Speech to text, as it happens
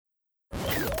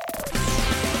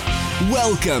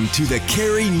Welcome to the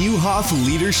Carey Nieuwhof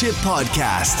Leadership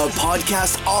Podcast, a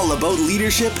podcast all about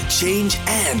leadership, change,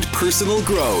 and personal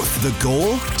growth. The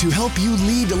goal? To help you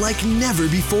lead like never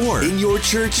before in your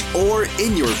church or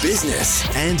in your business.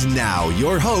 And now,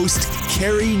 your host,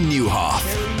 Carey Nieuwhof.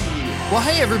 Well,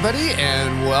 hey, everybody,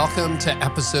 and welcome to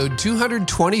episode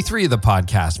 223 of the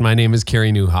podcast. My name is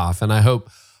Carey Nieuwhof, and I hope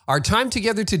our time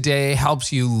together today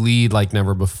helps you lead like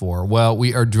never before. Well,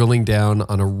 we are drilling down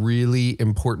on a really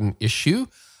important issue,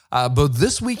 both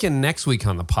this week and next week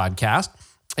on the podcast.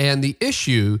 And the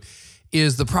issue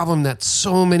is the problem that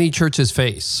so many churches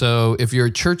face. So if you're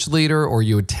a church leader or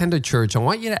you attend a church, I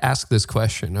want you to ask this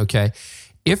question, okay?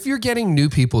 If you're getting new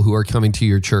people who are coming to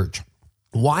your church,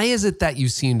 why is it that you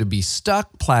seem to be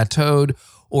stuck, plateaued,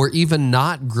 or even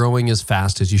not growing as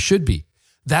fast as you should be?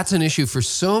 That's an issue for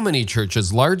so many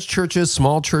churches, large churches,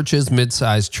 small churches,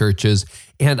 mid-sized churches.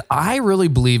 And I really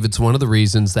believe it's one of the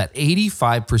reasons that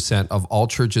 85% of all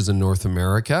churches in North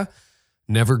America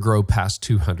never grow past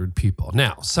 200 people.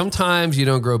 Now, sometimes you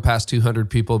don't grow past 200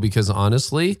 people because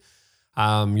honestly,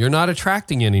 you're not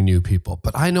attracting any new people.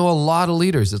 But I know a lot of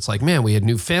leaders. It's like, man, we had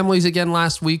new families again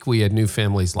last week. We had new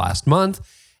families last month.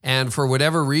 And for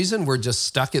whatever reason, we're just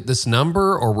stuck at this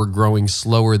number or we're growing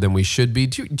slower than we should be.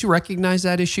 Do you recognize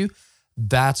that issue?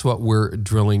 That's what we're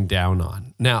drilling down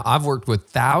on. Now, I've worked with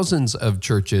thousands of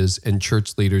churches and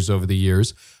church leaders over the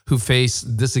years who face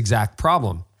this exact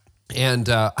problem. And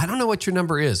I don't know what your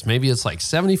number is. Maybe it's like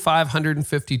 75,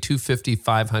 150, 250,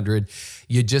 500.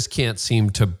 You just can't seem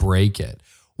to break it.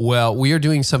 Well, we are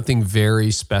doing something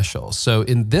very special. So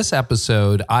in this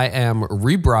episode, I am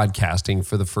rebroadcasting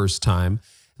for the first time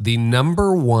the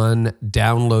number one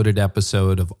downloaded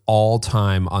episode of all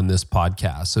time on this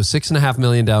podcast. So 6.5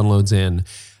 million downloads in.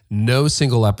 No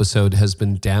single episode has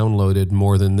been downloaded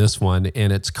more than this one.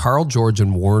 And it's Carl George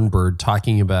and Warren Bird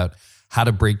talking about how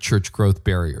to break church growth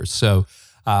barriers. So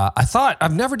I thought,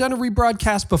 I've never done a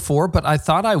rebroadcast before, but I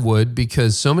thought I would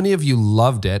because so many of you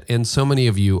loved it and so many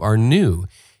of you are new.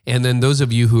 And then those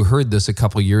of you who heard this a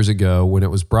couple years ago when it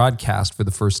was broadcast for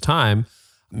the first time,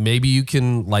 maybe you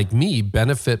can, like me,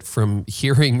 benefit from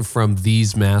hearing from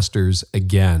these masters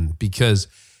again. Because,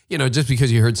 you know, just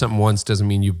because you heard something once doesn't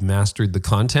mean you've mastered the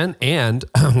content. And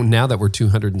now that we're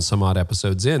 200 and some odd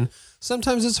episodes in,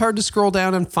 sometimes it's hard to scroll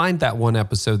down and find that one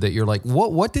episode that you're like,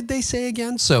 what did they say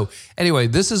again? So anyway,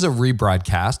 this is a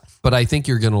rebroadcast, but I think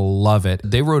you're going to love it.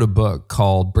 They wrote a book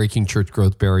called Breaking Church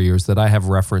Growth Barriers that I have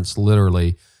referenced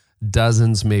literally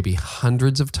dozens, maybe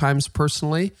hundreds of times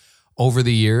personally over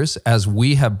the years as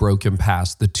we have broken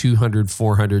past the 200,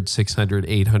 400, 600,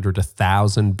 800,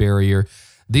 1,000 barrier.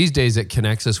 These days at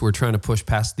Connexus, we're trying to push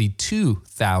past the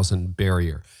 2,000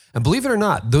 barrier. And believe it or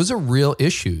not, those are real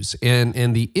issues.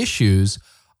 And the issues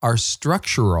are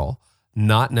structural,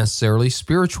 not necessarily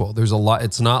spiritual. There's a lot.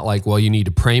 It's not like, well, you need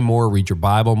to pray more, read your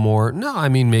Bible more. No, I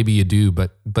mean, maybe you do,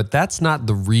 but that's not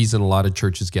the reason a lot of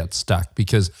churches get stuck,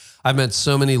 because I've met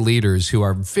so many leaders who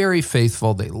are very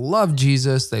faithful. They love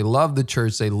Jesus. They love the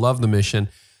church. They love the mission.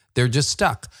 They're just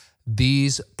stuck.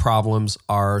 These problems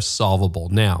are solvable.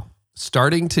 Now,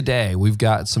 starting today, we've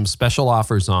got some special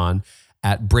offers on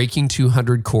at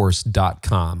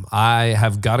breaking200course.com. I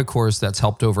have got a course that's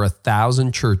helped over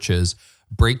 1,000 churches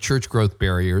break church growth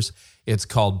barriers. It's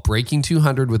called Breaking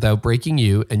 200 Without Breaking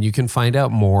You, and you can find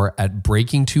out more at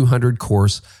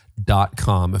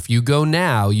breaking200course.com. If you go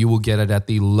now, you will get it at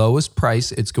the lowest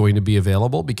price it's going to be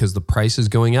available because the price is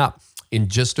going up in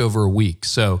just over a week.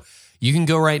 So you can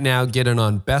go right now, get it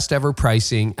on best ever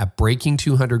pricing at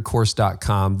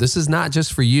breaking200course.com. This is not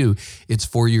just for you, it's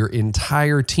for your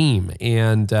entire team.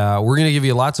 And we're going to give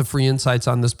you lots of free insights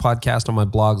on this podcast on my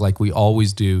blog like we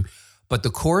always do. But the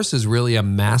course is really a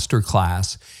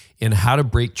masterclass in how to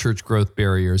break church growth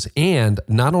barriers. And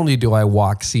not only do I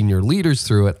walk senior leaders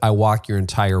through it, I walk your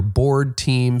entire board,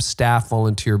 team, staff,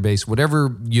 volunteer base,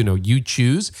 whatever you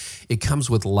choose. It comes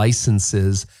with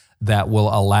licenses that will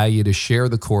allow you to share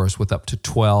the course with up to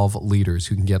 12 leaders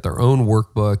who can get their own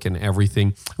workbook and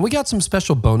everything. And we got some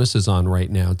special bonuses on right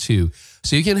now too.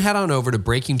 So you can head on over to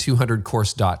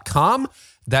breaking200course.com.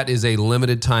 That is a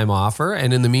limited time offer.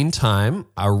 And in the meantime,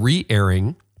 a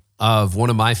re-airing of one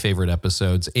of my favorite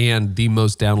episodes and the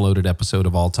most downloaded episode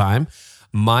of all time,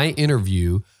 my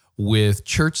interview with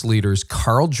church leaders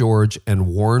Carl George and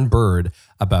Warren Bird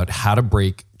about how to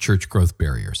break church growth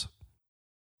barriers.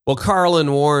 Well, Carl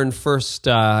and Warren, first,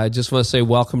 I just want to say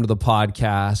welcome to the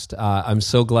podcast. I'm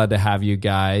so glad to have you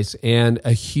guys, and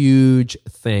a huge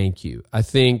thank you. I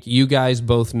think you guys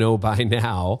both know by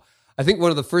now. I think one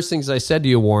of the first things I said to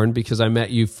you, Warren, because I met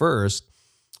you first,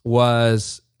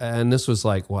 was, and this was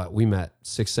like, we met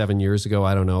 6-7 years ago.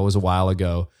 I don't know. It was a while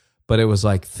ago. But it was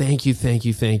like, thank you,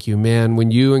 man.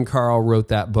 When you and Carl wrote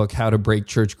that book, How to Break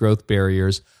Church Growth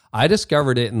Barriers, I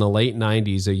discovered it in the late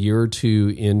 90s, a year or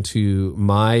two into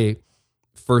my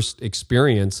first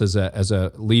experience as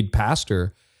a lead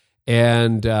pastor.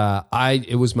 And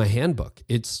it was my handbook.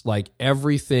 It's like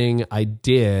everything I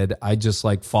did, I just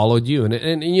like followed you.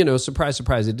 And you know, surprise,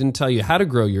 surprise, it didn't tell you how to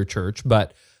grow your church,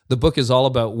 but the book is all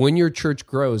about when your church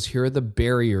grows, here are the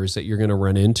barriers that you're going to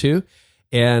run into.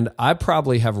 And I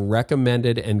probably have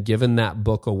recommended and given that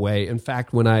book away. In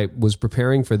fact, when I was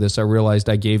preparing for this, I realized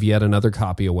I gave yet another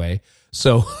copy away.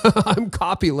 So I'm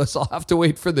copyless. I'll have to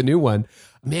wait for the new one.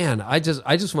 Man, I just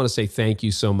want to say thank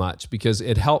you so much because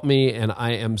it helped me. And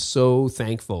I am so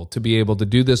thankful to be able to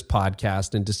do this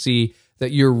podcast and to see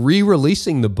that you're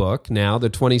re-releasing the book now, the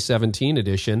 2017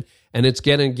 edition, and it's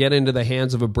get into the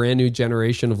hands of a brand new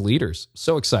generation of leaders.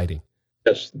 So exciting.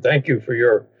 Yes, thank you for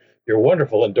your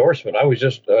wonderful endorsement. I was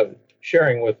just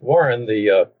sharing with Warren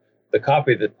the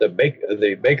copy that the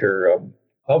Baker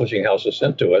Publishing House has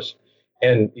sent to us,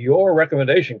 and your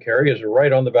recommendation, Carey, is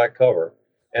right on the back cover,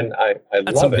 and I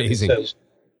love amazing. It. It says,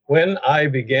 "When I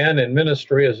began in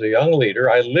ministry as a young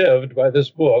leader, I lived by this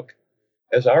book.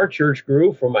 As our church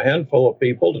grew from a handful of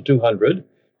people to 200,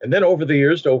 and then over the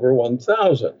years to over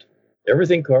 1,000,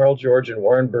 everything Carl, George, and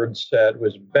Warren Bird said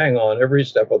was bang on every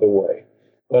step of the way."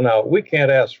 Well, now, we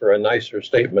can't ask for a nicer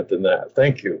statement than that.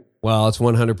 Thank you. Well, it's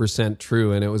 100%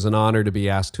 true, and it was an honor to be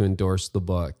asked to endorse the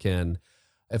book. And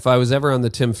if I was ever on the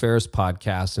Tim Ferriss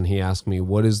podcast and he asked me,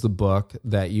 what is the book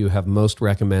that you have most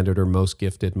recommended or most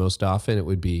gifted most often, it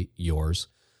would be yours.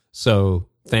 So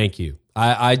thank you.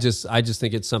 I just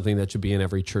think it's something that should be in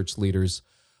every church leader's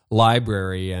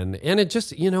library. And it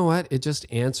just, you know what? It just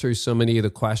answers so many of the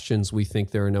questions we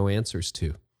think there are no answers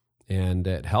to. And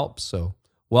it helps. So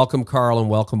welcome, Carl, and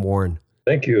welcome, Warren.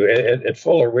 Thank you. At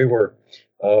Fuller, we were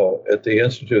at the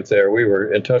Institute there, we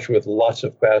were in touch with lots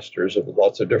of pastors of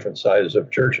lots of different sizes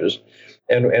of churches.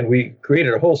 And we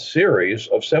created a whole series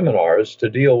of seminars to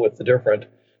deal with the different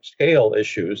scale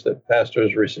issues that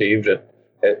pastors received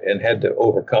and had to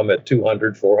overcome at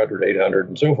 200, 400, 800,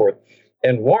 and so forth.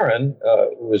 And Warren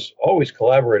was always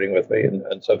collaborating with me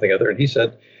and something other. And he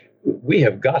said, we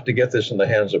have got to get this in the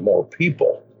hands of more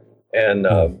people. And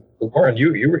Warren,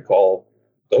 you recall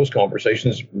those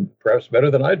conversations perhaps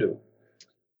better than I do.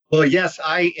 Well, yes,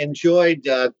 I enjoyed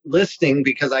listening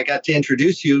because I got to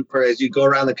introduce you as you go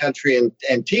around the country and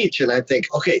teach. And I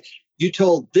think, okay, you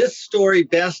told this story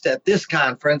best at this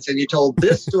conference, and you told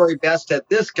this story best at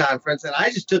this conference. And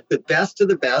I just took the best of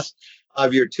the best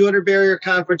of your 200 barrier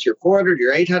conference, your 400,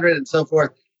 your 800, and so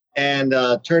forth, and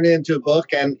turned it into a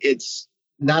book. And it's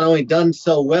not only done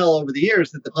so well over the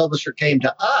years that the publisher came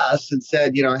to us and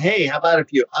said, you know, hey, how about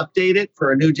if you update it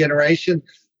for a new generation?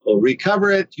 We'll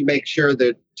recover it. You make sure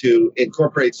that to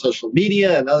incorporate social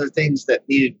media and other things that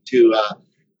needed to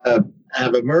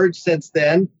have emerged since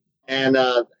then. And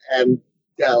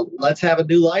let's have a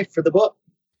new life for the book.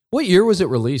 What year was it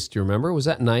released? Do you remember? Was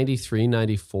that 93,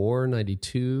 94,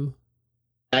 92?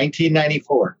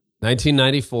 1994.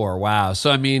 1994. Wow. So,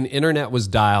 I mean, internet was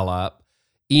dial up.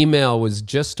 Email was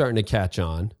just starting to catch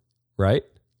on, right?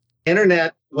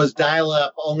 Internet was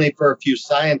dial-up only for a few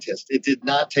scientists. It did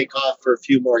not take off for a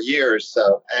few more years,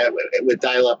 so it would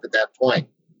dial-up at that point.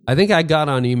 I think I got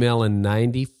on email in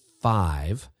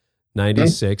 95,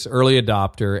 96, early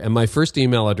adopter, and my first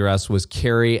email address was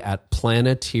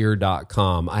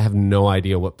Carey@planeteer.com. I have no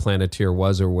idea what Planeteer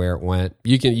was or where it went.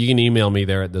 You can email me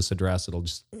there at this address. It'll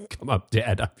just come up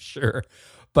dead, I'm sure.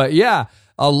 But yeah,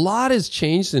 a lot has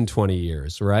changed in 20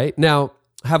 years, right? Now,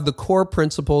 have the core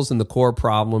principles and the core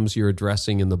problems you're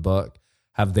addressing in the book,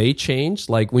 have they changed?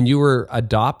 Like when you were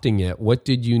adopting it, what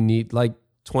did you need? Like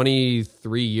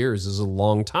 23 years is a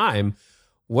long time.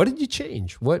 What did you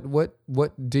change? What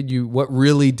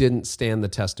really didn't stand the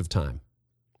test of time?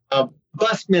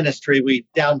 Bus ministry, we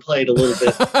downplayed a little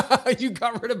bit. You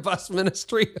got rid of bus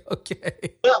ministry?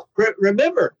 Okay. Well,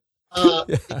 remember,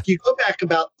 if you go back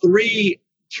about 3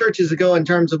 churches ago in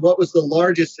terms of what was the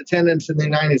largest attendance in the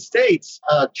United States,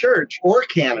 church or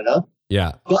Canada,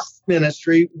 bus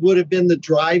ministry would have been the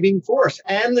driving force,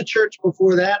 and the church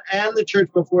before that, and the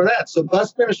church before that. So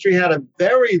bus ministry had a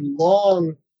very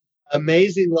long,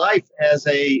 amazing life as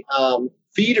a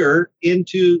feeder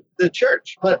into the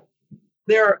church. But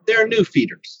there are new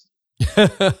feeders.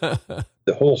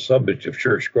 The whole subject of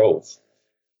church growth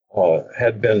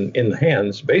had been in the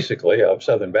hands, basically, of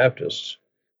Southern Baptists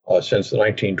since the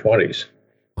 1920s.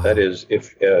 Wow. That is,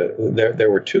 if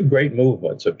there were 2 great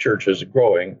movements of churches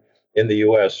growing in the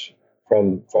U.S.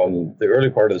 from the early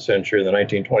part of the century, in the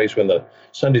 1920s, when the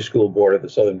Sunday School Board of the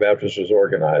Southern Baptists was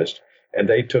organized, And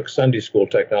they took Sunday school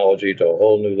technology to a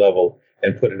whole new level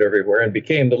and put it everywhere and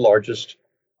became the largest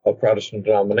Protestant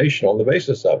denomination on the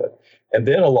basis of it. And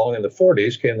then along in the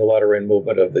 40s came the latter-rain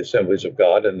movement of the Assemblies of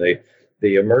God and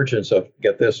the emergence of,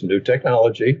 get this, new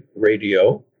technology,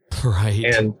 radio, right,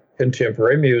 and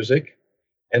contemporary music.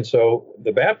 And so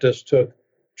the Baptists took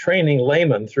training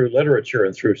laymen through literature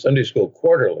and through Sunday school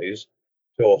quarterlies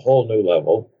to a whole new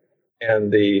level.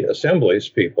 And the Assemblies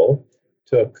people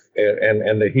took,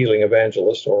 and the healing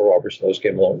evangelists, Oral Robertson, those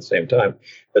came along at the same time,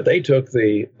 but they took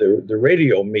the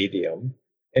radio medium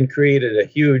and created a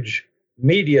huge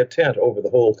media tent over the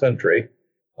whole country,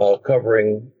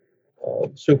 covering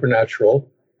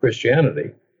supernatural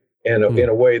Christianity in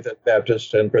a way that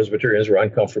Baptists and Presbyterians were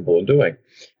uncomfortable in doing.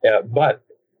 But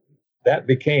that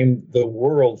became the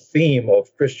world theme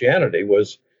of Christianity,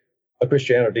 was a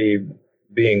Christianity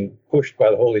being pushed by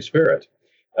the Holy Spirit.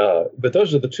 But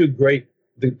those are the two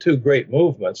great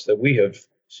movements that we have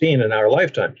seen in our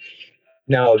lifetime.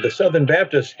 Now, the Southern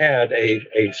Baptists had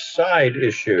a side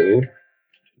issue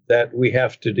that we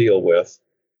have to deal with,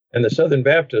 and the Southern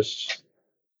Baptists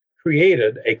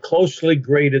created a closely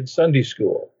graded Sunday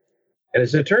school. And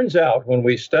as it turns out, when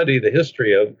we study the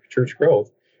history of church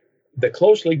growth, the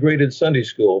closely graded Sunday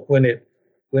school, when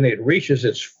it reaches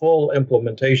its full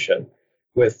implementation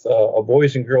with a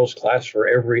boys and girls class for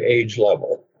every age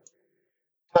level,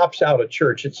 tops out a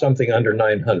church at something under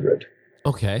 900.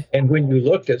 Okay. And when you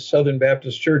looked at Southern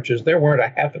Baptist churches, there weren't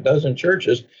a half a dozen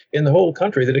churches in the whole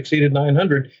country that exceeded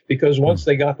 900, because once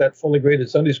they got that fully graded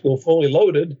Sunday school fully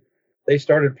loaded, they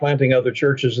started planting other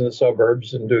churches in the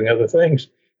suburbs and doing other things,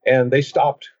 and they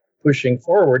stopped pushing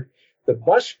forward. The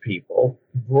bus people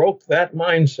broke that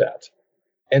mindset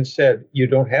and said, you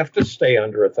don't have to stay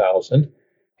under 1,000.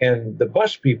 And the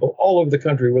bus people all over the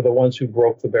country were the ones who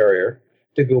broke the barrier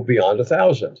to go beyond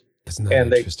 1,000.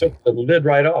 And they took the lid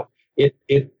right off.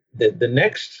 The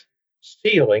next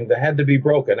ceiling that had to be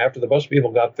broken after the bus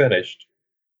people got finished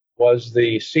was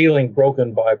the ceiling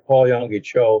broken by Paul Yonggi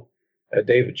Cho,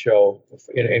 David Cho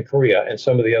in Korea, and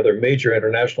some of the other major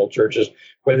international churches,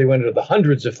 where they went into the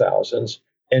hundreds of thousands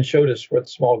and showed us what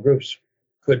small groups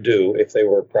could do if they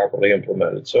were properly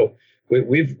implemented. So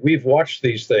we've watched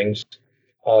these things.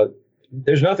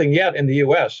 There's nothing yet in the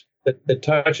U.S. that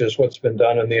touches what's been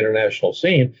done in the international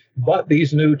scene, but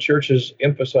these new churches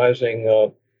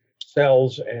emphasizing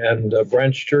cells and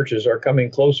branch churches are coming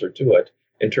closer to it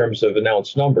in terms of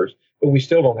announced numbers. But we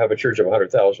still don't have a church of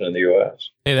 100,000 in the U.S.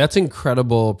 Hey, that's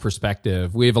incredible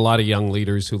perspective. We have a lot of young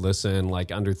leaders who listen,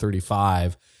 like under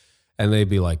 35, and they'd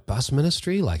be like, bus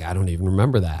ministry? Like, I don't even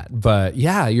remember that. But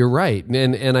yeah, you're right.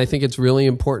 And I think it's really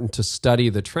important to study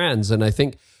the trends. And I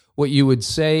think what you would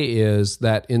say is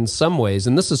that in some ways,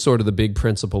 and this is sort of the big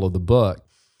principle of the book,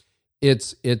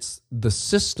 it's the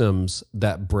systems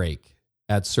that break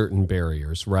at certain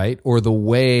barriers, right? Or the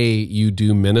way you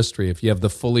do ministry. If you have the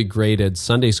fully graded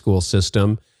Sunday school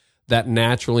system that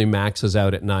naturally maxes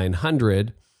out at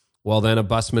 900, well, then a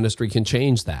bus ministry can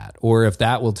change that. Or if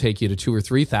that will take you to 2,000 or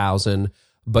 3,000,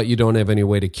 but you don't have any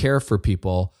way to care for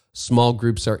people, small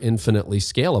groups are infinitely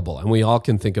scalable. And we all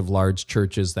can think of large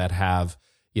churches that have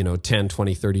 10,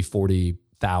 20, 30,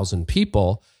 40,000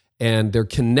 people, and they're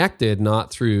connected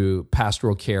not through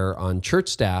pastoral care on church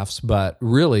staffs, but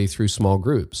really through small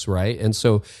groups, right? And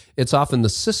so it's often the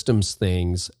systems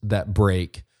things that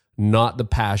break, not the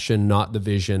passion, not the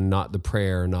vision, not the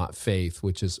prayer, not faith,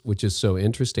 which is so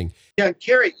interesting. Yeah,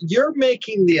 Carey, you're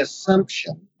making the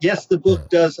assumption, yes, the book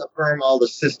does affirm all the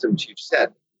systems you've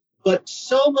said, but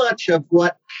so much of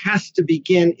what has to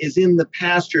begin is in the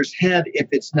pastor's head if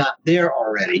it's not there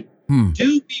already.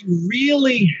 Do we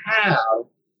really have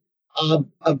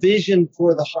a vision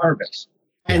for the harvest?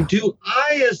 And do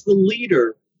I, as the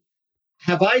leader,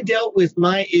 have I dealt with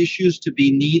my issues to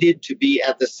be needed, to be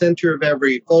at the center of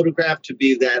every photograph, to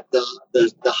be the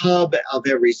hub of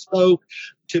every spoke,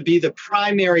 to be the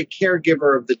primary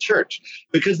caregiver of the church?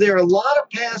 Because there are a lot of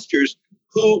pastors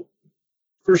who,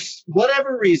 for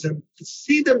whatever reason,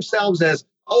 see themselves as,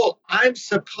 oh, I'm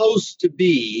supposed to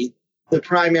be the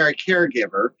primary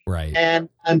caregiver. Right. And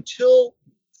until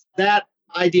that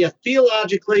idea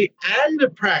theologically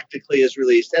and practically is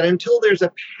released, and until there's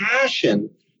a passion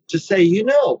to say,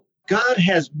 God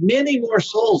has many more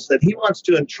souls that he wants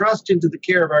to entrust into the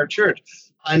care of our church,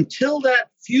 until that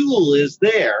fuel is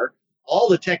there, all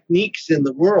the techniques in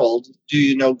the world do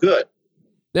you no good.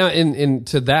 Now, in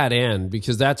to that end,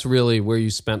 because that's really where you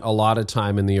spent a lot of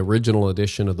time in the original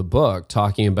edition of the book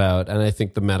talking about, and I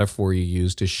think the metaphor you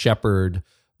used is shepherd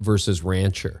versus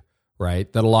rancher,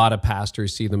 right? That a lot of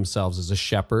pastors see themselves as a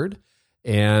shepherd,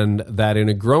 and that in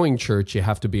a growing church, you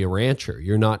have to be a rancher.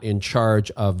 You're not in charge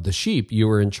of the sheep. You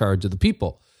are in charge of the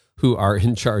people who are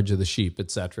in charge of the sheep,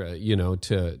 et cetera,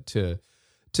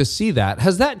 to see that.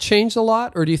 Has that changed a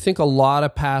lot? Or do you think a lot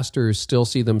of pastors still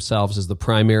see themselves as the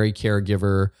primary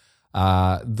caregiver,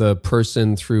 the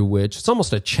person through which it's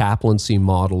almost a chaplaincy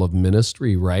model of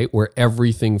ministry, right? Where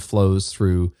everything flows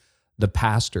through the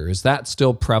pastor. Is that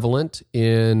still prevalent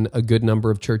in a good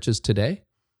number of churches today?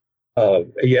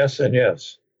 Yes and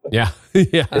yes. Yeah.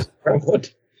 Yeah. It's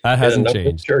prevalent. That hasn't in a number of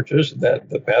changed. churches that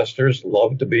the pastors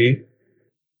love to be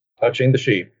touching the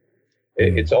sheep.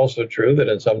 It's also true that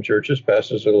in some churches,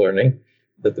 pastors are learning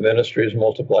that the ministry is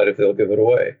multiplied if they'll give it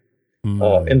away.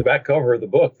 In the back cover of the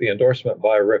book, the endorsement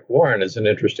by Rick Warren is an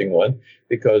interesting one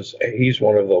because he's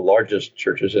one of the largest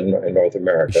churches in North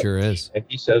America. Sure is. And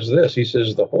he says this, he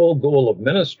says, the whole goal of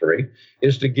ministry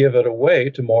is to give it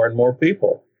away to more and more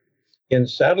people. In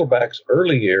Saddleback's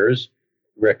early years,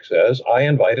 Rick says, I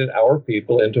invited our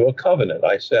people into a covenant.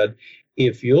 I said,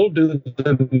 if you'll do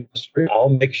the ministry, I'll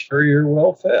make sure you're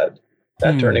well fed.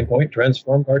 That turning point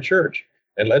transformed our church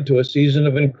and led to a season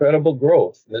of incredible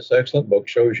growth. And this excellent book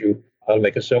shows you how to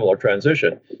make a similar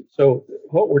transition. So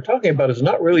what we're talking about is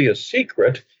not really a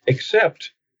secret,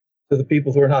 except to the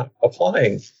people who are not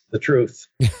applying the truth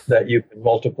that you can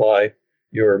multiply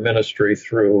your ministry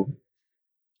through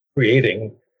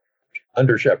creating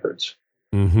under shepherds.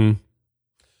 Mm-hmm.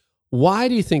 Why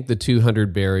do you think the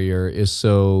 200 barrier is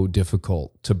so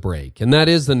difficult to break? And that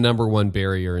is the number one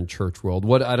barrier in church world.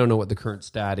 I don't know what the current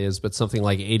stat is, but something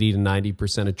like 80 to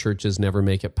 90% of churches never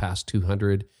make it past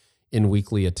 200 in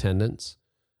weekly attendance.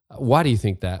 Why do you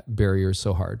think that barrier is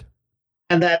so hard?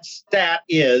 And that stat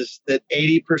is that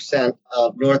 80%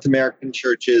 of North American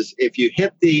churches, if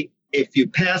you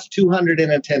pass 200 in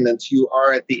attendance, you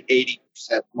are at the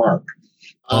 80% mark.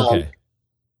 Okay.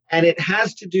 And it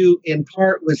has to do in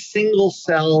part with single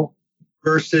cell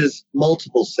versus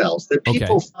multiple cells, that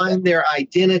people find their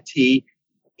identity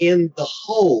in the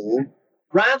whole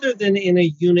rather than in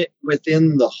a unit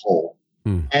within the whole.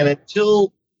 And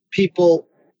until people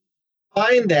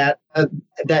find that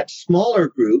smaller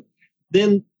group,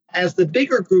 then as the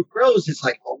bigger group grows, it's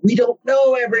like, oh, we don't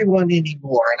know everyone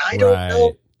anymore. And I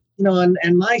don't know,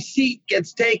 and my seat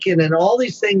gets taken and all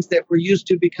these things that we're used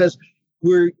to because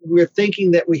we're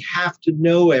thinking that we have to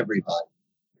know everybody.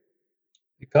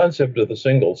 The concept of the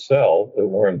single cell that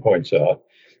Warren points out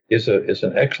is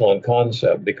an excellent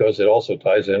concept because it also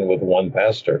ties in with one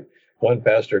pastor. One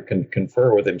pastor can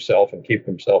confer with himself and keep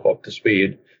himself up to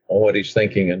speed on what he's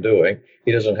thinking and doing.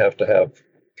 He doesn't have to have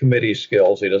committee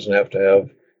skills. He doesn't have to have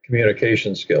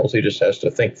communication skills. He just has to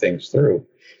think things through,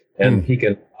 and he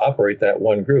can operate that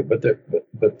one group. But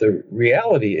the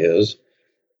reality is,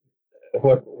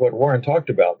 what Warren talked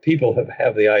about, people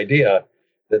have the idea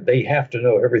that they have to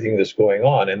know everything that's going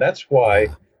on. And that's why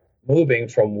moving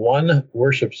from one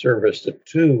worship service to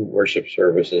two worship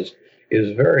services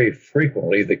is very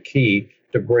frequently the key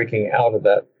to breaking out of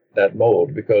that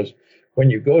mode. Because when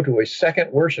you go to a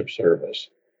second worship service,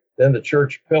 then the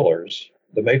church pillars,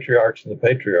 the matriarchs and the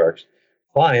patriarchs,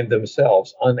 find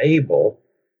themselves unable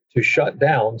to shut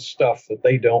down stuff that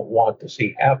they don't want to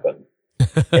see happen.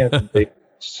 And the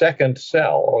second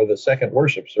cell or the second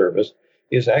worship service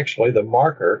is actually the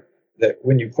marker that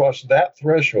when you cross that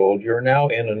threshold, you're now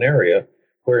in an area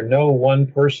where no one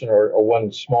person or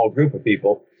one small group of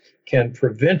people can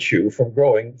prevent you from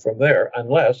growing from there,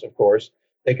 unless, of course,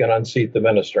 they can unseat the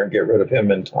minister and get rid of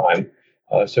him in time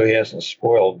so he hasn't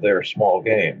spoiled their small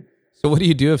game. So what do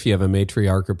you do if you have a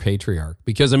matriarch or patriarch?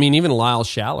 Because, I mean, even Lyle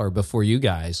Schaller, before you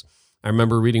guys, I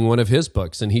remember reading one of his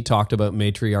books, and he talked about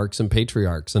matriarchs and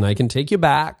patriarchs. And I can take you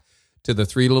back to the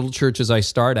three little churches I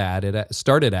started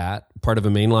at, part of a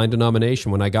mainline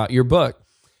denomination. When I got your book,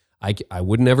 I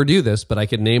would never do this, but I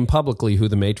could name publicly who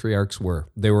the matriarchs were.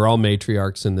 They were all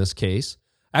matriarchs in this case.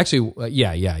 Actually,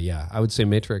 yeah. I would say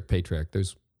matriarch, patriarch.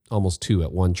 There's almost two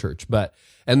at one church.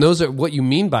 And those are, what you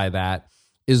mean by that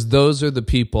is those are the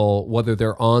people, whether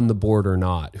they're on the board or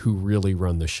not, who really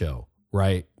run the show,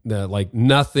 right?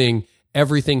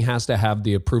 Everything has to have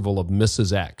the approval of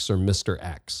Mrs. X or Mr.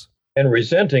 X. And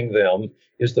resenting them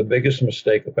is the biggest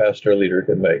mistake a pastor leader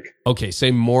can make. Okay, say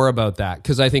more about that,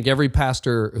 because I think every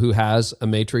pastor who has a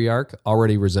matriarch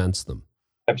already resents them.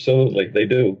 Absolutely, they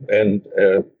do, and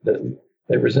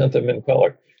they resent them in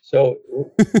color. So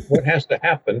what has to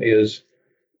happen is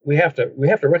we have to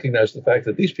recognize the fact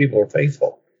that these people are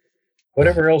faithful.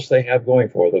 Whatever else they have going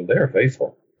for them, they're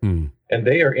faithful. And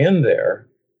they are in there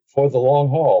for the long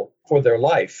haul, for their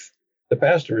life. The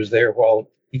pastor is there while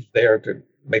he's there to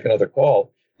make another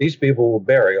call. These people will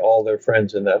bury all their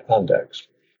friends in that context.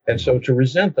 And so to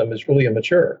resent them is really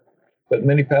immature. But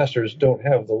many pastors don't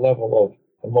have the level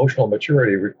of emotional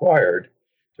maturity required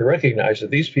to recognize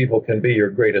that these people can be your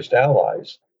greatest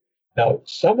allies. Now,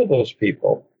 some of those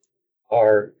people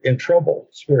are in trouble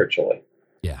spiritually.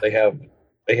 Yeah. They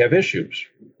have issues.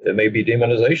 It may be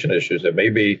demonization issues. It may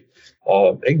be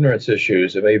ignorance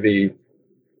issues.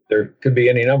 There could be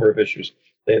any number of issues.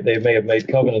 They may have made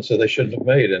covenants that they shouldn't have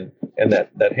made, and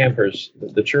that hampers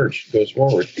the church goes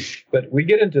forward. But we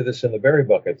get into this in the berry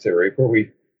bucket theory,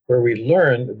 where we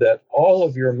learn that all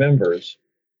of your members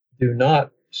do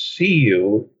not see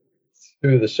you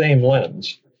through the same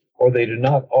lens, or they do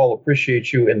not all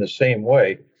appreciate you in the same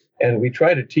way. And we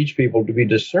try to teach people to be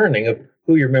discerning of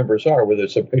who your members are, whether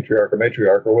it's a patriarch or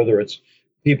matriarch, or whether it's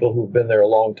people who've been there a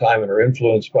long time and are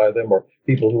influenced by them, or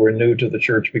people who are new to the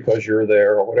church because you're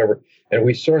there or whatever. And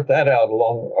we sort that out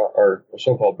along our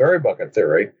so-called berry bucket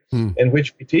theory, in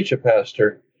which we teach a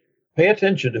pastor, pay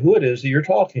attention to who it is that you're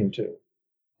talking to.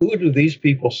 Who do these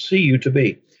people see you to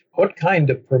be? What kind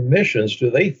of permissions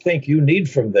do they think you need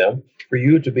from them for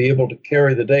you to be able to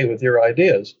carry the day with your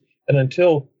ideas? And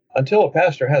until a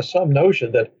pastor has some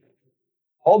notion that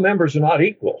all members are not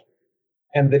equal,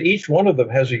 and that each one of them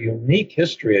has a unique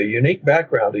history, a unique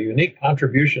background, a unique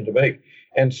contribution to make,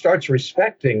 and starts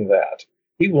respecting that,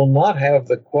 he will not have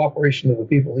the cooperation of the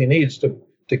people he needs to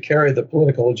carry the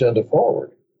political agenda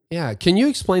forward. Yeah. Can you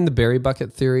explain the berry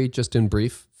bucket theory just in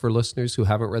brief for listeners who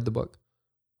haven't read the book?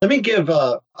 Let me give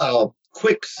a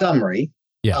quick summary,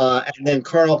 and then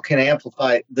Carl can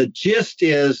amplify. The gist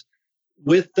is,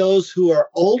 with those who are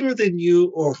older than you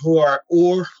or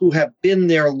who have been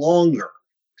there longer,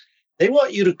 they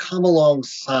want you to come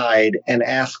alongside and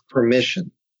ask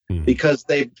permission, because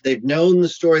they've known the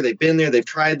story, they've been there, they've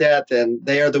tried that, and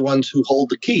they are the ones who hold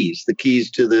the keys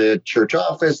to the church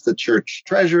office, the church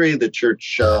treasury, the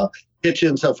church kitchen,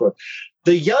 and so forth.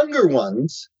 The younger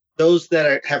ones, those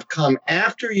that have come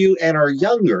after you and are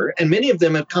younger, and many of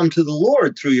them have come to the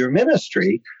Lord through your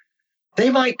ministry, they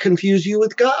might confuse you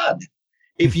with God.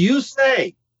 If you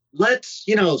say, let's,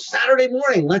 Saturday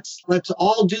morning, let's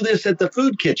all do this at the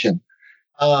food kitchen,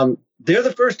 they're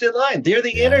the first in line. They're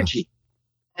the energy.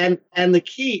 And the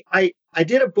key, I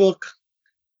did a book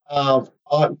on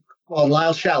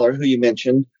Lyle Schaller, who you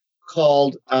mentioned,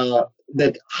 called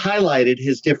that highlighted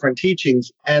his different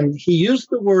teachings. And he used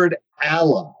the word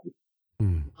ally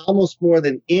almost more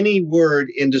than any word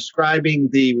in describing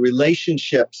the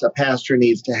relationships a pastor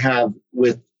needs to have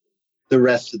with the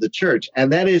rest of the church.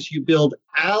 And that is, you build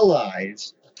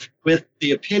allies with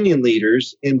the opinion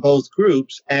leaders in both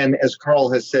groups. And as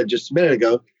Carl has said just a minute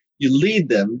ago, you lead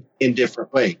them in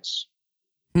different ways.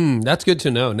 That's good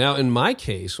to know. Now, in my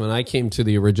case, when I came to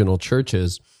the original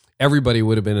churches, everybody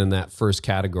would have been in that first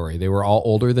category. They were all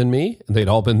older than me, and they'd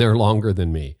all been there longer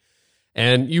than me.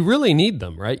 And you really need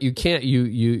them, right? You can't,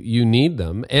 you need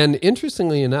them. And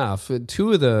interestingly enough,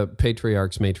 two of the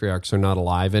matriarchs are not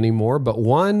alive anymore, but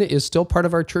one is still part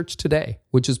of our church today,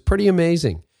 which is pretty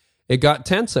amazing. It got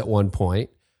tense at one point,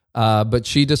 but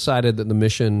she decided that the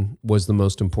mission was the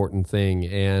most important thing.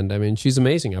 And I mean, she's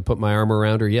amazing. I put my arm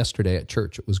around her yesterday at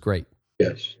church. It was great.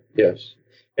 Yes.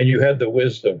 And you had the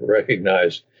wisdom to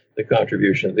recognize the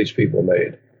contribution these people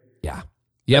made. Yeah.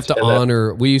 You have to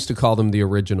honor, we used to call them the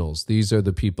originals. These are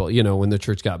the people, when the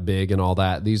church got big and all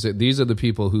that, these are the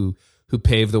people who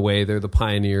paved the way. They're the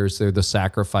pioneers. They're the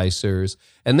sacrificers.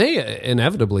 And they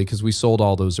inevitably, because we sold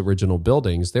all those original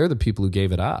buildings, they're the people who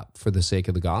gave it up for the sake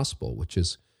of the gospel, which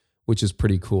is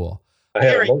pretty cool.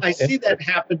 Harry, I see that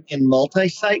happen in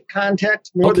multi-site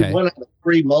context. More than one of the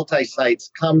three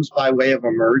multi-sites comes by way of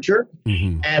a merger.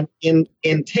 And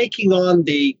in taking on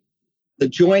the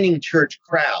joining church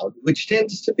crowd, which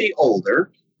tends to be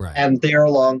older, and there a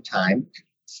long time,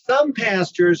 some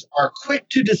pastors are quick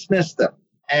to dismiss them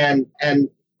and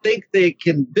think they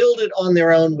can build it on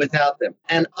their own without them.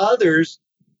 And others,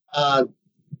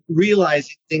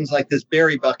 realizing things like this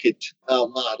berry bucket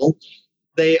model,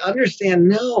 they understand,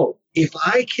 no, if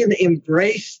I can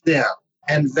embrace them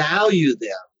and value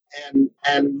them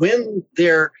and win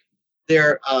their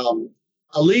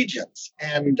allegiance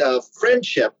and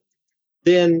friendship,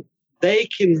 then they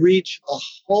can reach a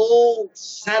whole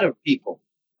set of people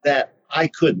that I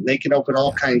couldn't. They can open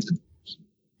all kinds of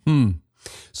doors.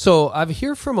 So I've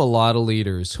heard from a lot of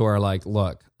leaders who are like,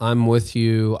 look, I'm with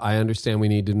you. I understand we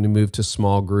need to move to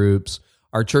small groups.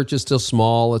 Our church is still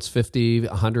small. It's 50,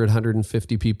 100,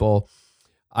 150 people.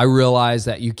 I realize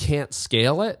that you can't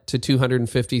scale it to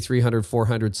 250, 300,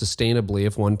 400 sustainably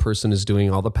if one person is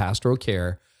doing all the pastoral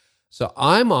care. So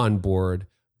I'm on board,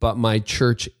 but my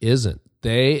church isn't.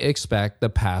 They expect the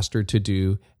pastor to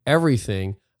do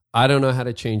everything. I don't know how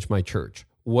to change my church.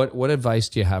 What advice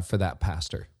do you have for that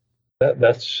pastor?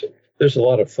 There's a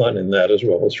lot of fun in that as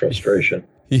well as frustration.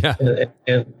 Yeah.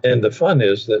 And the fun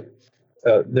is that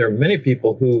there are many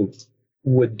people who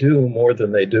would do more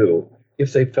than they do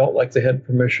if they felt like they had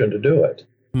permission to do it.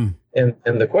 And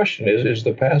the question is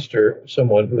the pastor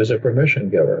someone who is a permission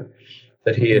giver,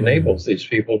 that he enables these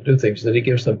people to do things, that he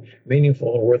gives them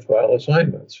meaningful and worthwhile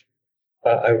assignments?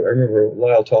 I remember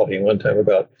Lyle talking one time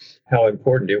about how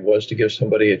important it was to give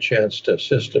somebody a chance to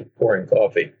assist at pouring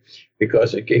coffee,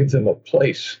 because it gave them a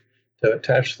place to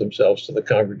attach themselves to the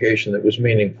congregation that was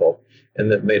meaningful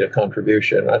and that made a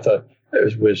contribution. I thought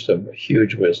there's wisdom,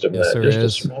 huge wisdom in that. Just a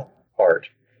small part,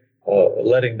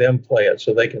 letting them play it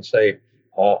so they can say,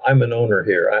 I'm an owner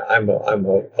here. I'm a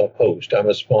host. I'm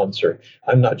a sponsor.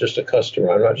 I'm not just a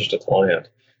customer. I'm not just a client.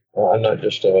 I'm not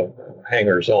just a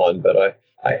hangers on, but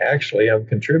I actually am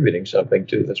contributing something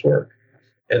to this work.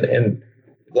 And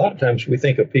a lot of times we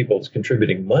think of people as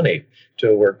contributing money to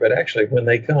a work, but actually when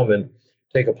they come and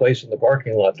take a place in the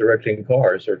parking lot directing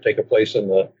cars, or take a place in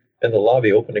the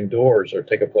lobby opening doors, or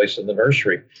take a place in the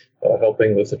nursery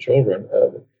helping with the children,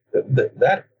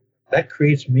 that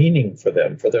creates meaning for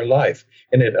them, for their life.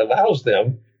 And it allows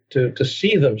them to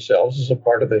see themselves as a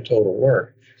part of their total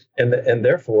work. And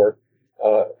therefore,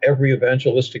 every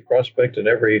evangelistic prospect and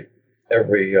every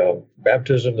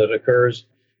baptism that occurs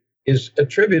is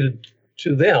attributed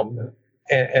to them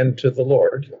and to the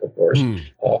Lord, of course,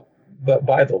 but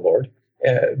by the Lord,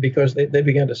 because they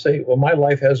began to say, well, my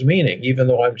life has meaning, even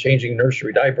though I'm changing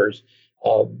nursery diapers.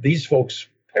 These folks'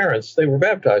 parents, they were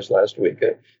baptized last week.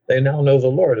 They now know the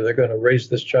Lord, and they're going to raise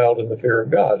this child in the fear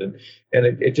of God. And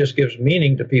it just gives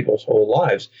meaning to people's whole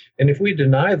lives. And if we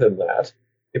deny them that,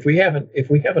 if we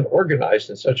haven't organized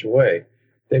in such a way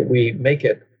that we make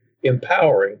it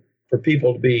empowering for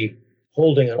people to be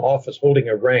holding an office, holding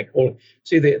a rank.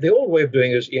 See, the old way of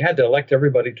doing it is you had to elect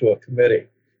everybody to a committee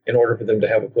in order for them to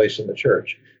have a place in the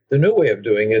church. The new way of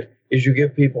doing it is you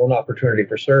give people an opportunity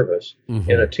for service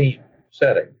in a team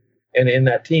setting. And in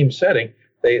that team setting,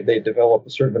 they develop a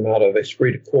certain amount of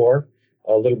esprit de corps.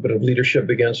 A little bit of leadership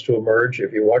begins to emerge.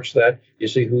 If you watch that, you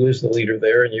see who is the leader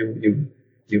there, and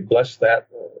you bless that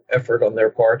effort on their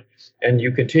part, and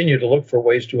you continue to look for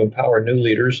ways to empower new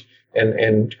leaders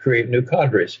and create new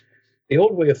cadres. The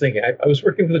old way of thinking, I was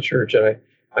working for the church, and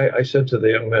I said to the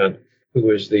young man who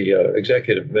was the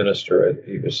executive minister,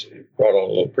 he was brought on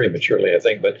a little prematurely, I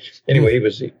think, but anyway, he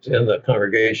was in the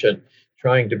congregation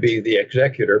trying to be the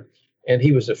executor, and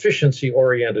he was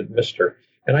efficiency-oriented mister.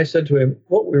 And I said to him,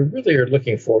 what we really are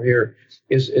looking for here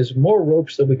is more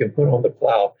ropes that we can put on the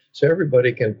plow so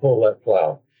everybody can pull that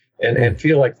plow and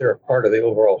feel like they're a part of the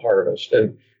overall harvest.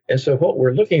 And so what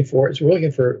we're looking for is we're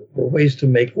looking for ways to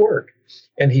make work.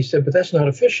 And he said, but that's not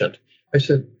efficient. I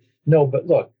said, no, but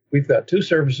look, we've got two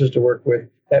services to work with.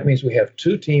 That means we have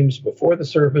two teams before the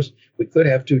service. We could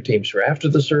have two teams for after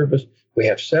the service. We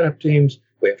have setup teams.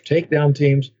 We have takedown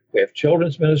teams. We have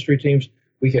children's ministry teams.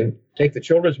 We can take the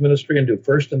children's ministry and do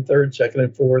first and third, second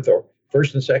and fourth, or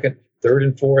first and second, third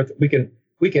and fourth. We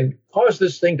can cause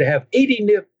this thing to have 80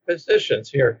 new positions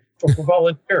here for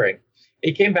volunteering.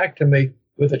 He came back to me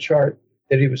with a chart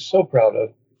that he was so proud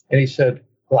of. And he said,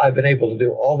 well, I've been able to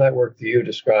do all that work that you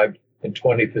described in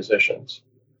 20 positions.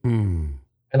 And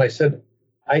I said,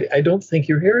 I don't think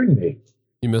you're hearing me.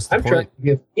 You missed the point. I'm trying to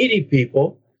give 80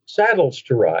 people saddles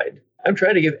to ride. I'm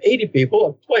trying to give 80 people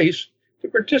a place to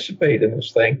participate in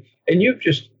this thing. And you've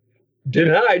just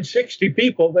denied 60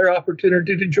 people their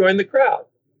opportunity to join the crowd.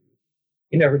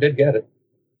 He never did get it.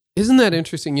 Isn't that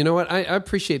interesting? You know what? I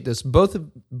appreciate this. Both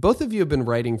of you have been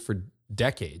writing for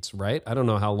decades, right? I don't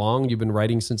know how long you've been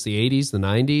writing, since the 80s, the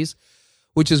 90s,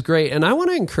 which is great. And I want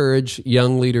to encourage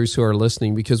young leaders who are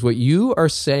listening, because what you are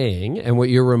saying and what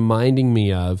you're reminding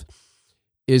me of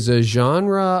is a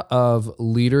genre of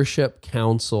leadership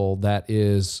counsel that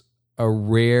is a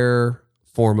rare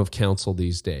form of counsel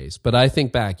these days. But I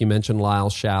think back, you mentioned Lyle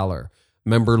Schaller,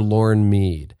 remember Lauren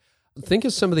Mead. Think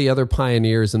of some of the other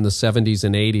pioneers in the 70s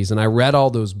and 80s, and I read all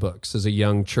those books as a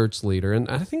young church leader, and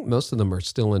I think most of them are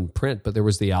still in print, but there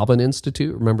was the Alban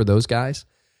Institute, remember those guys?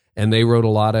 And they wrote a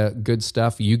lot of good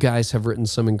stuff. You guys have written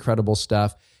some incredible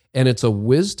stuff, and it's a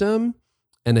wisdom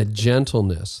and a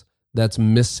gentleness that's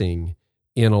missing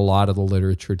in a lot of the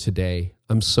literature today.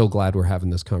 I'm so glad we're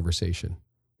having this conversation.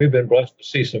 We've been blessed to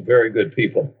see some very good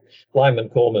people. Lyman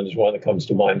Coleman is one that comes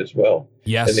to mind as well.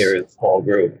 Yes. In the small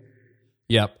group.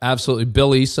 Yep, absolutely.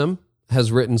 Bill Easom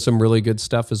has written some really good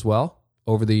stuff as well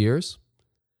over the years.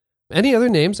 Any other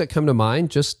names that come to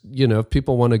mind? Just, if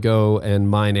people want to go and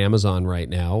mine Amazon right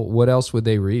now, what else would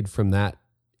they read from that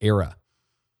era?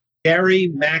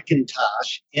 Gary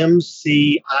McIntosh,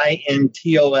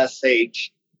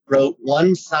 McIntosh, wrote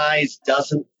One Size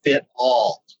Doesn't Fit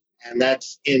All. And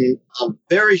that's in a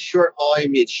very short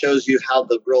volume. It shows you how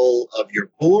the role of your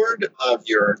board, of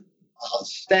your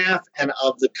staff, and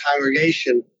of the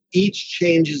congregation each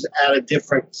changes at a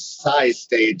different size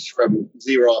stage from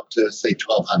 0 up to, say,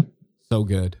 1,200. So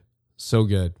good. So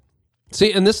good.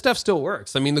 See, and this stuff still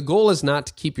works. I mean, the goal is not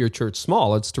to keep your church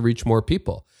small. It's to reach more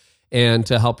people and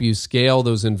to help you scale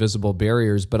those invisible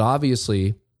barriers. But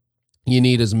obviously, you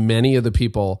need as many of the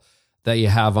people that you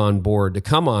have on board to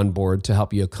come on board to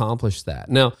help you accomplish that.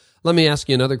 Now, let me ask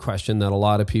you another question that a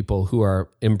lot of people who are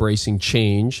embracing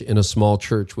change in a small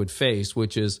church would face,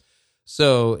 which is,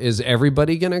 so is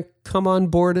everybody going to come on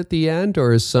board at the end,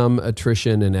 or is some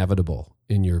attrition inevitable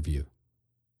in your view?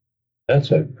 That's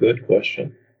a good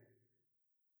question.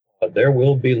 There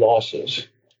will be losses,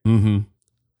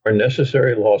 or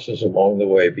necessary losses along the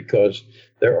way, because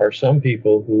there are some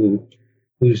people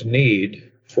whose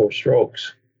need for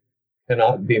strokes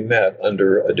cannot be met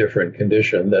under a different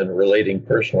condition than relating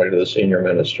personally to the senior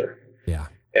minister. Yeah.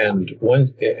 And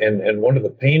one of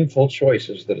the painful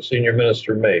choices that a senior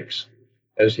minister makes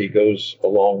as he goes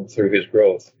along through his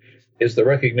growth is the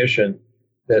recognition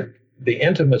that the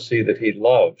intimacy that he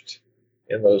loved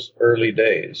in those early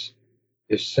days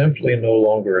is simply no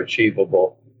longer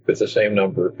achievable with the same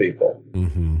number of people.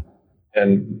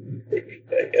 And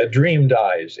a dream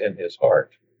dies in his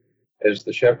heart as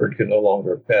the shepherd can no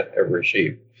longer pet every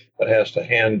sheep, but has to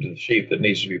hand the sheep that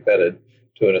needs to be petted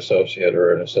to an associate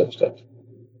or an assistant.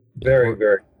 Very,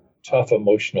 very tough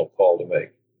emotional call to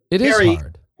make. It is Carey,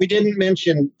 hard. We didn't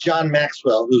mention John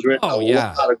Maxwell, who's written a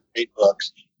lot of great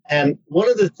books. And one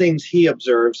of the things he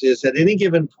observes is at any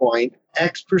given point,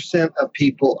 X% of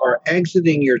people are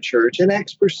exiting your church and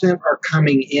X% are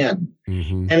coming in.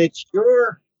 And it's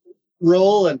your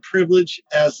role and privilege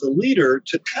as a leader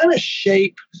to kind of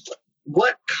shape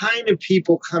what kind of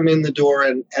people come in the door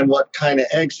and what kind of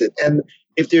exit. And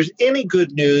if there's any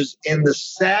good news in the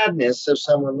sadness of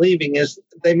someone leaving is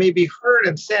they may be hurt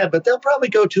and sad, but they'll probably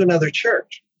go to another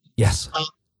church. Yes.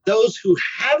 Those who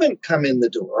haven't come in the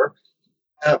door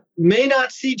may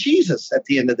not see Jesus at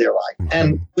the end of their life.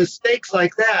 And with stakes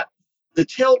like that, the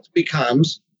tilt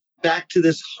becomes back to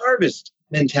this harvest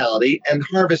mentality and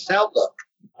harvest outlook.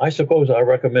 I suppose I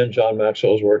recommend John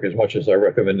Maxwell's work as much as I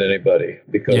recommend anybody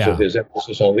because of his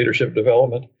emphasis on leadership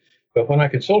development. But when I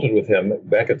consulted with him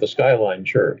back at the Skyline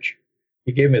Church,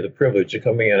 he gave me the privilege of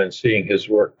coming in and seeing his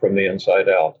work from the inside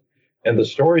out. And the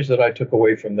stories that I took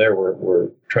away from there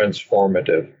were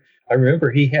transformative. I remember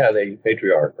he had a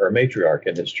patriarch or a matriarch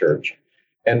in his church,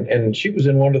 and she was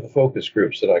in one of the focus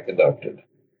groups that I conducted.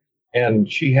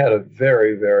 And she had a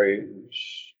very, very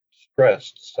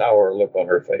stressed, sour look on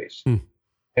her face.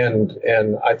 And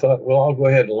I thought, well, I'll go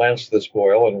ahead and lance this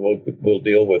boil, and we'll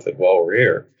deal with it while we're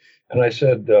here. And I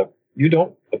said, you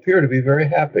don't appear to be very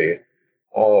happy.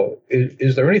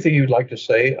 Is there anything you'd like to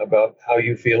say about how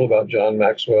you feel about John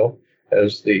Maxwell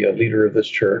as the leader of this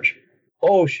church?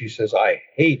 Oh, she says, I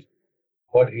hate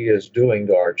what he is doing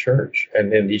to our church.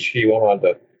 And then she went on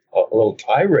to a little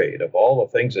tirade of all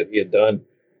the things that he had done,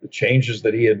 the changes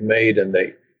that he had made, and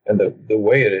the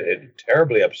way it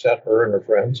terribly upset her and her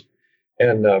friends.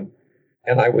 And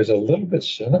I was a little bit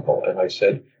cynical, and I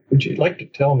said, would you like to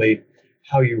tell me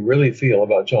how you really feel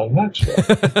about John Maxwell?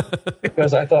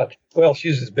 Because I thought, well,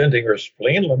 she's bending her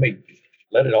spleen.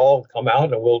 Let it all come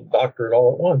out, and we'll doctor it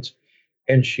all at once.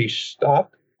 And she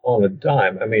stopped on a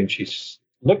dime. I mean, she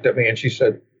looked at me and she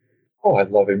said, oh, I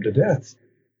love him to death.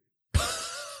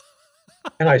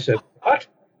 And I said, what?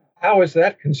 How is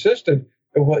that consistent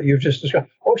with what you've just described?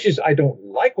 Oh, she said, I don't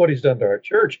like what he's done to our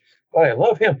church, but I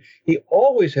love him. He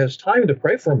always has time to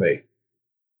pray for me.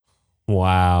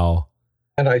 Wow.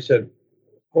 And I said,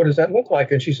 what does that look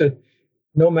like? And she said,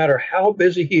 no matter how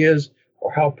busy he is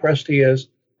or how pressed he is,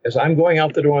 as I'm going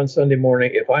out the door on Sunday morning,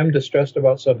 if I'm distressed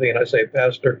about something and I say,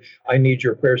 Pastor, I need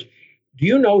your prayers, do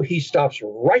you know he stops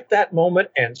right that moment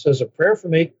and says a prayer for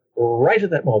me right at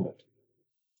that moment?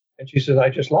 And she says, I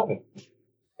just love him.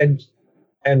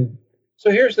 And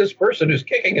so here's this person who's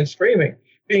kicking and screaming,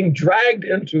 being dragged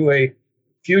into a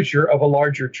future of a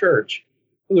larger church,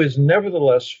 who is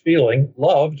nevertheless feeling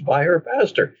loved by her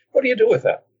pastor. What do you do with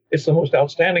that? It's the most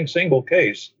outstanding single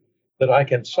case that I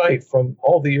can cite from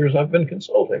all the years I've been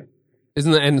consulting.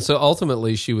 Isn't that? And so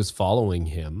ultimately she was following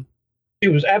him. She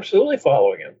was absolutely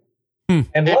following him.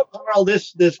 And Carl,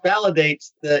 this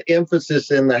validates the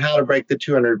emphasis in the How to Break the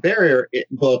 200 Barrier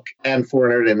book and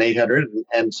 400 and 800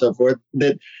 and so forth,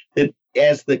 that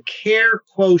as the care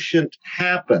quotient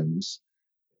happens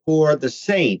for the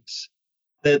saints,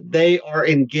 that they are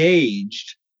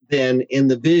engaged then in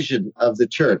the vision of the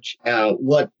church.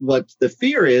 What the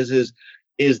fear is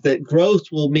that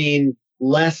growth will mean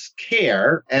less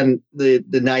care, and the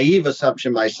naive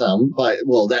assumption by some,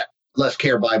 that less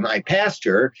care by my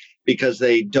pastor, because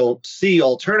they don't see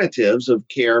alternatives of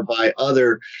care by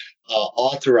other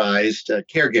authorized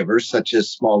caregivers, such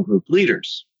as small group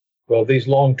leaders. Well, these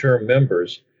long-term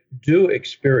members do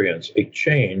experience a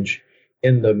change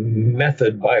in the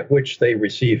method by which they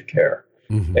receive care.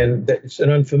 Mm-hmm. And it's an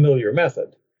unfamiliar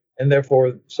method. And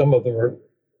therefore, some of them are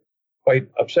quite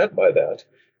upset by that.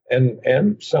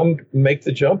 And some make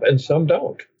the jump and some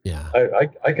don't. Yeah.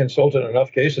 I consult in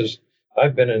enough cases.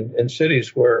 I've been in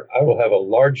cities where I will have a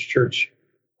large church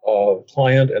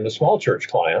client and a small church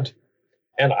client,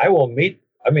 and I will meet.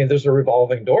 There's a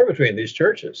revolving door between these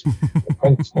churches.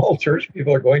 From the small church,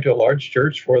 people are going to a large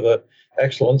church for the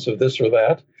excellence of this or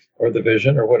that, or the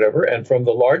vision or whatever. And from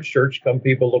the large church come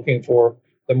people looking for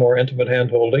the more intimate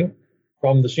handholding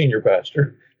from the senior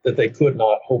pastor that they could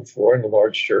not hope for in the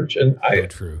large church. And I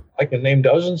can name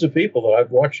dozens of people that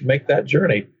I've watched make that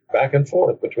journey back and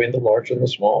forth between the large and the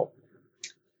small.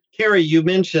 Carey, you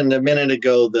mentioned a minute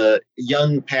ago the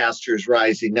young pastors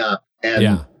rising up.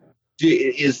 And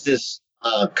is this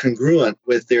congruent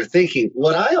with their thinking?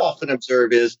 What I often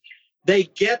observe is they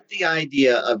get the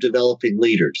idea of developing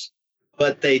leaders,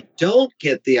 but they don't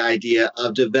get the idea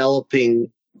of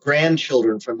developing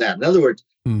grandchildren from that. In other words,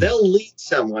 they'll lead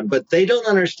someone, but they don't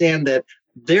understand that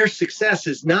their success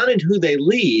is not in who they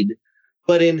lead,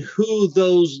 but in who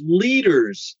those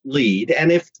leaders lead.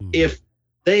 And if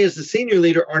they, as the senior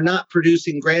leader, are not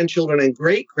producing grandchildren and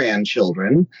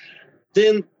great-grandchildren,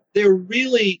 then they're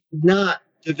really not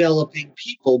developing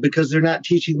people, because they're not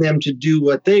teaching them to do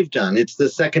what they've done. It's the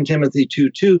 2 Timothy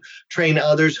 2:2, train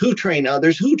others who train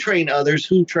others who train others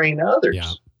who train others.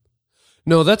 Yeah.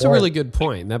 No, that's a really good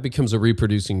point. That becomes a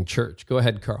reproducing church. Go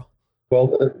ahead, Carl.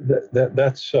 Well,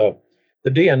 that's the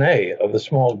DNA of the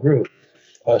small group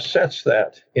sets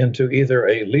that into either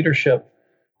a leadership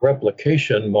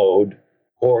replication mode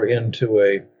or into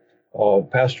a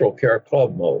pastoral care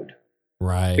club mode.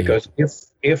 Right. Because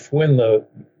if when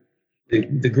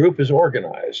the group is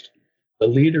organized, the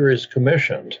leader is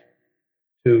commissioned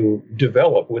to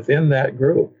develop within that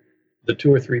group the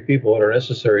 2 or 3 people that are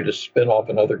necessary to spin off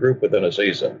another group within a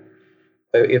season.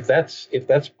 If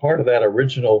that's part of that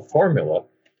original formula,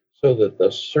 so that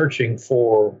the searching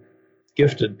for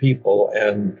gifted people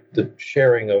and the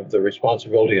sharing of the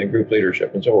responsibility and group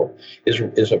leadership and so forth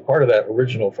is a part of that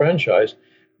original franchise,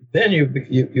 then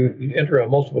you enter a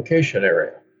multiplication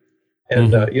area.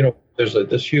 And there's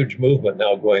this huge movement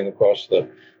now going across the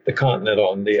continent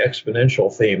on the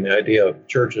exponential theme, the idea of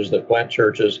churches that plant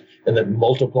churches and that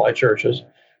multiply churches.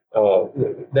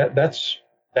 That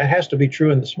has to be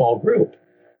true in the small group.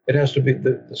 It has to be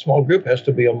the small group has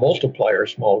to be a multiplier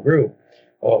small group,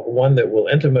 one that will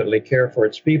intimately care for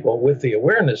its people with the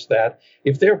awareness that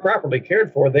if they're properly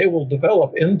cared for, they will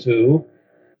develop into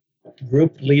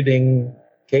group leading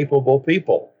capable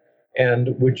people. And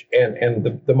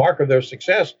the mark of their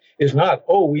success is not,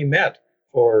 we met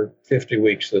for 50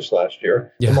 weeks this last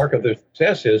year. Yeah. The mark of their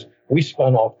success is we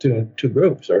spun off two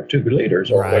groups or 2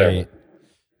 leaders or whatever.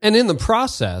 And in the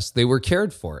process, they were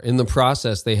cared for. In the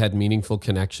process, they had meaningful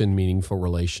connection, meaningful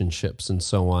relationships, and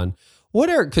so on.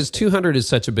 Because 200 is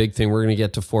such a big thing, we're going to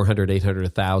get to 400, 800,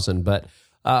 1,000, but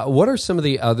what are some of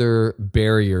the other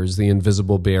barriers, the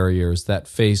invisible barriers that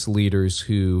face leaders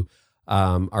who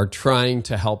are trying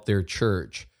to help their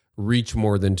church reach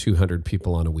more than 200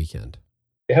 people on a weekend?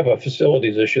 They have a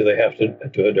facilities issue they have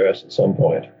to address at some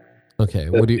point. Okay.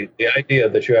 The idea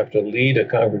that you have to lead a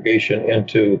congregation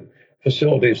into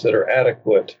facilities that are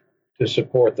adequate to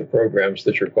support the programs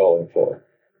that you're calling for.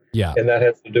 Yeah. And that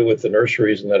has to do with the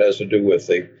nurseries, and that has to do with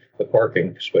the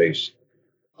parking space.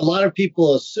 A lot of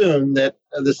people assume that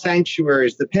the sanctuary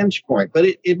is the pinch point, but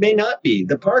it may not be.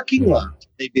 The parking lot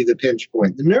may be the pinch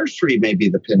point. The nursery may be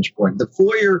the pinch point. The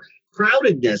foyer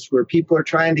crowdedness where people are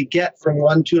trying to get from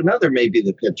one to another may be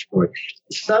the pinch point.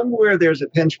 Somewhere there's a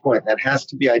pinch point that has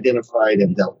to be identified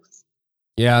and dealt with.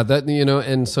 Yeah,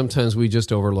 and sometimes we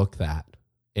just overlook that.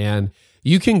 And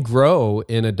you can grow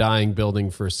in a dying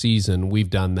building for a season. We've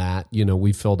done that.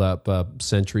 We filled up a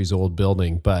centuries-old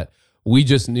building, but we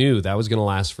just knew that was going to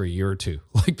last for a year or two.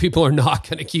 Like, people are not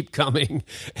going to keep coming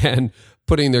and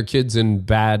putting their kids in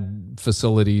bad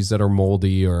facilities that are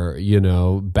moldy or,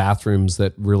 bathrooms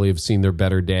that really have seen their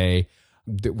better day.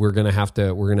 We're going to have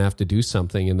to do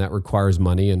something, and that requires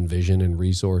money and vision and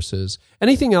resources.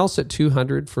 Anything else at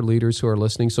 200 for leaders who are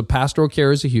listening? So pastoral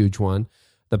care is a huge one.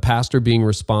 The pastor being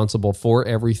responsible for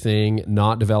everything,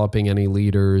 not developing any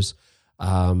leaders.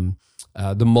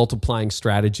 the multiplying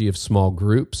strategy of small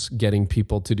groups, getting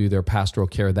people to do their pastoral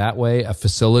care that way, a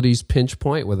facilities pinch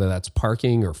point, whether that's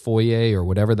parking or foyer or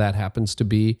whatever that happens to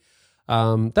be.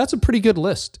 That's a pretty good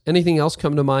list. Anything else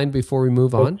come to mind before we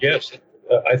move on? Yes,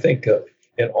 I think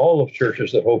in all of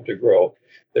churches that hope to grow,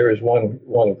 there is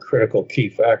one critical key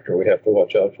factor we have to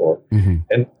watch out for,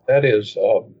 and that is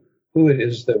who it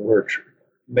is that we're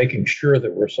making sure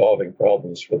that we're solving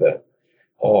problems for them.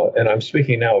 And I'm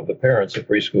speaking now of the parents of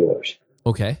preschoolers.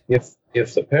 Okay.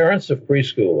 If the parents of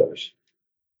preschoolers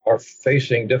are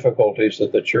facing difficulties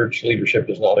that the church leadership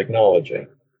is not acknowledging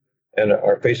and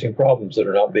are facing problems that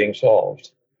are not being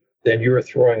solved, then you are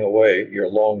throwing away your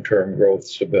long-term growth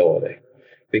stability.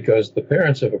 Because the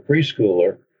parents of a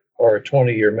preschooler are a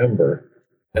 20-year member,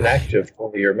 an active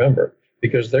 20-year member,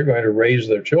 because they're going to raise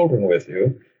their children with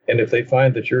you. And if they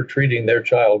find that you're treating their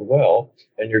child well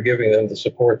and you're giving them the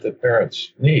support that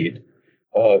parents need,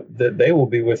 that they will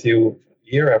be with you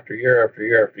year after year after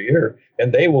year after year,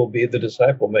 and they will be the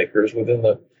disciple makers within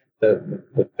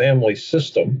the family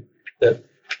system that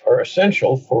are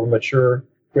essential for mature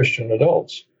Christian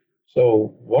adults.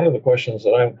 So one of the questions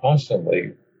that I'm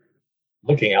constantly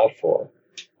looking out for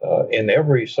in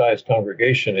every size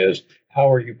congregation is,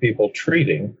 how are you people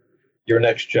treating your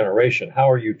next generation? How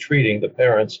are you treating the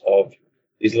parents of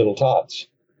these little tots?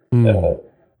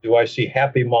 Do I see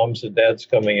happy moms and dads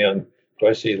coming in? Do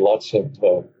I see lots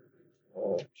of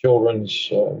children's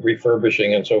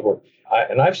refurbishing and so forth?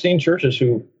 I've seen churches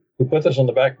who put this on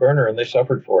the back burner and they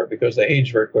suffered for it because they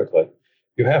age very quickly.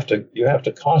 You have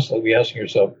to constantly be asking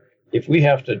yourself, if we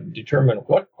have to determine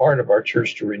what part of our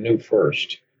church to renew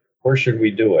first, where should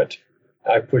we do it?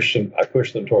 I push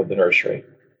them toward the nursery.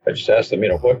 I just ask them,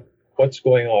 what's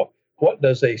going on? What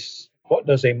does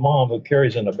a mom who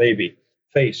carries in a baby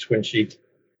face when she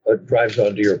drives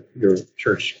onto your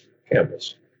church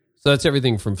campus? So that's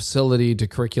everything from facility to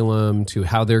curriculum to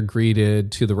how they're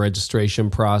greeted to the registration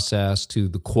process to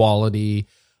the quality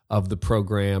of the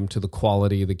program to the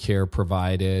quality of the care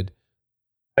provided.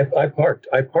 I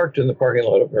parked in the parking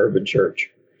lot of an urban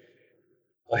church.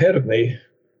 Ahead of me,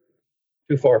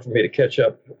 too far for me to catch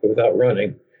up without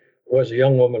running, was a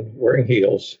young woman wearing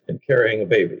heels and carrying a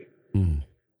baby.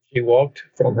 She walked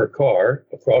from her car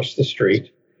across the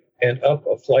street and up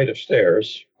a flight of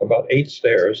stairs, about 8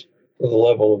 stairs, to the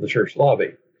level of the church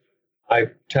lobby. I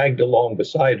tagged along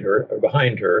beside her, or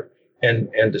behind her, and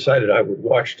decided I would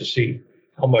watch to see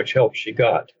how much help she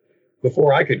got.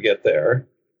 Before I could get there,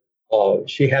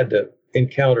 she had to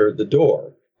encounter the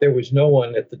door. There was no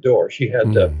one at the door. She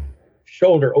had to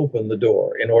shoulder open the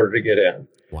door in order to get in.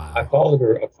 Wow. I followed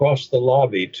her across the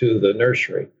lobby to the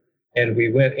nursery, and we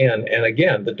went in. And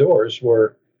again, the doors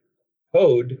were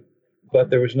code, but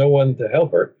there was no one to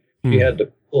help her. She had to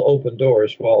pull open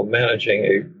doors while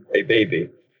managing a baby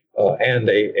and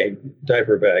a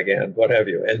diaper bag and what have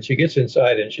you. And she gets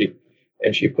inside and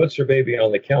she puts her baby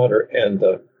on the counter, and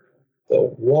the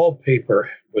wallpaper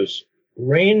was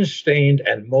rain-stained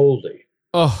and moldy.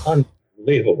 Oh.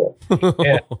 Unbelievable.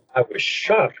 And I was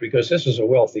shocked because this is a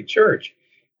wealthy church.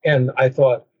 And I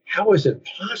thought, how is it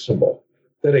possible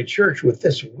that a church with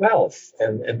this wealth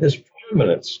and this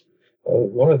prominence,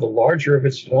 one of the larger of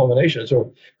its denominations,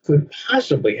 could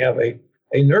possibly have a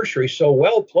nursery so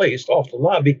well placed off the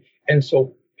lobby and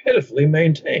so pitifully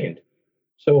maintained?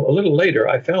 So a little later,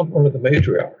 I found one of the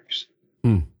matriarchs.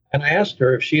 And I asked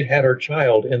her if she'd had her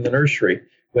child in the nursery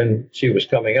when she was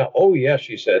coming out. Oh, yes,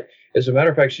 she said. As a matter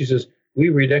of fact, she says, we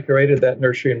redecorated that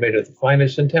nursery and made it the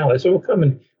finest in town. I said, well,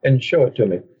 come and show it to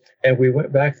me. And we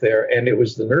went back there, and it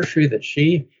was the nursery that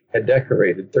she had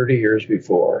decorated 30 years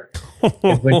before.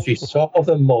 And when she saw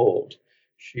the mold,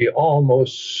 she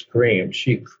almost screamed.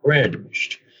 She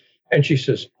cringed. And she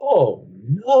says, oh,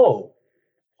 no.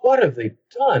 What have they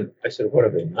done? I said, what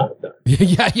have they not done?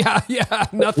 Yeah.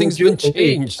 Nothing's been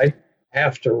changed. I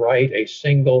have to write a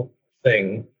single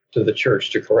thing to the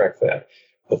church to correct that.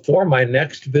 Before my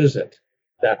next visit,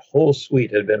 that whole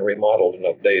suite had been remodeled and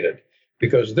updated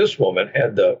because this woman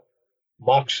had the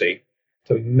moxie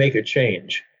to make a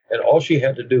change. And all she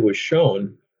had to do was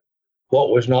shown what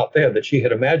was not there that she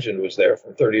had imagined was there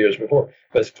from 30 years before.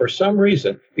 But for some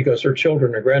reason, because her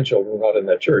children and grandchildren were not in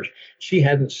that church, she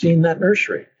hadn't seen that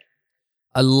nursery.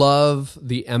 I love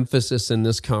the emphasis in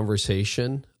this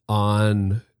conversation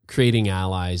on creating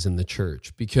allies in the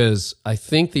church, because I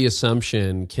think the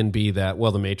assumption can be that,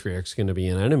 well, the matriarch's going to be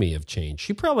an enemy of change.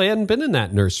 She probably hadn't been in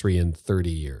that nursery in 30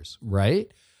 years,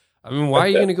 right? I mean, why are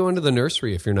you going to go into the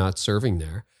nursery if you're not serving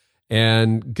there?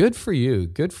 And good for you.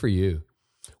 Good for you.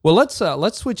 Well,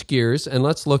 let's switch gears and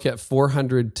let's look at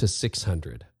 400 to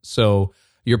 600. So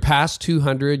You're past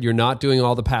 200. You're not doing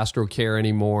all the pastoral care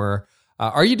anymore.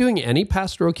 Are you doing any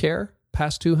pastoral care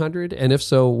past 200? And if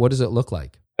so, what does it look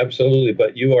like? Absolutely.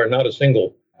 But you are not a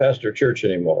single pastor church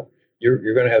anymore.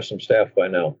 You're going to have some staff by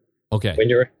now. Okay. When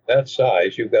you're that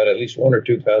size, you've got at least one or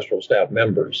two pastoral staff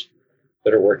members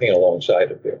that are working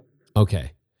alongside of you.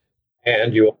 Okay.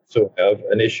 And you also have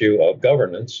an issue of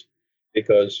governance,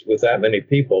 because with that many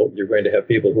people, you're going to have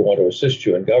people who want to assist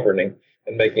you in governing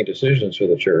and making decisions for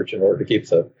the church in order to keep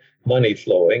the money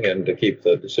flowing and to keep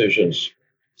the decisions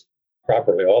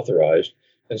properly authorized.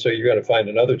 And so you're going to find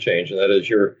another change, and that is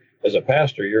as a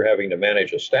pastor, you're having to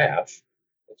manage a staff.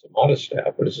 It's a modest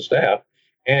staff, but it's a staff.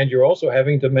 And you're also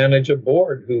having to manage a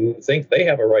board who think they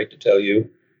have a right to tell you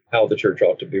how the church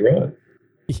ought to be run.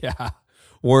 Yeah.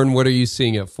 Warren, what are you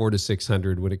seeing at 400 to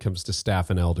 600 when it comes to staff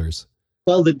and elders?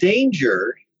 Well, the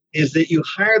danger is that you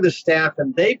hire the staff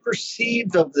and they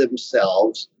perceive of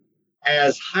themselves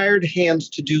as hired hands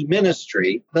to do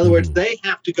ministry. In other words, they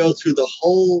have to go through the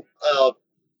whole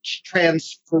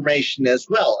transformation as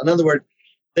well. In other words,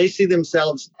 they see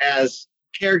themselves as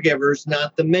caregivers,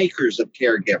 not the makers of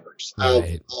caregivers,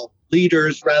 right. of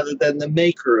leaders rather than the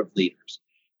maker of leaders.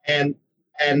 And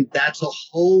that's a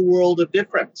whole world of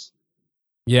difference.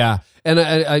 Yeah. And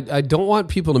I don't want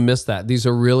people to miss that. These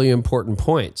are really important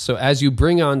points. So as you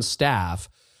bring on staff,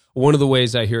 one of the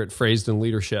ways I hear it phrased in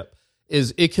leadership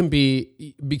is it can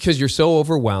be because you're so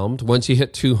overwhelmed. Once you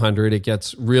hit 200, it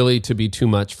gets really to be too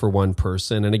much for one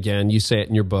person. And again, you say it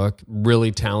in your book,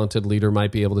 really talented leader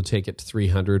might be able to take it to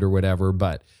 300 or whatever,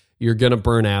 but you're going to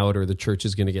burn out or the church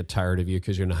is going to get tired of you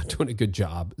because you're not doing a good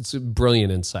job. It's a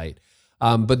brilliant insight.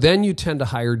 But then you tend to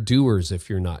hire doers if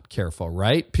you're not careful,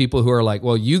 right? People who are like,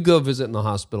 well, you go visit in the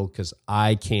hospital because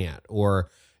I can't, or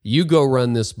you go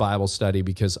run this Bible study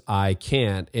because I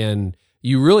can't. And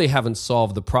you really haven't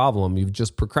solved the problem. You've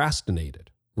just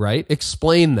procrastinated, right?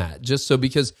 Explain that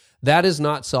because that is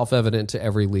not self-evident to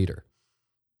every leader.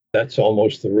 That's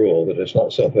almost the rule, that it's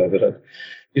not self-evident.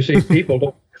 You see, people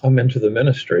don't come into the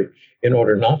ministry in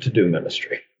order not to do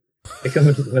ministry. They come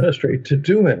into the ministry to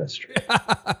do ministry.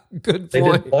 Good point. They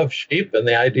didn't love sheep and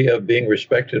the idea of being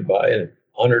respected by and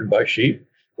honored by sheep,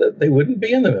 that they wouldn't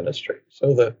be in the ministry.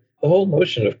 So the whole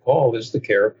notion of call is the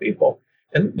care of people.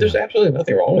 And there's absolutely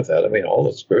nothing wrong with that. I mean, all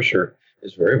the scripture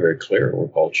is very, very clear. We're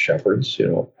called shepherds,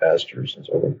 pastors and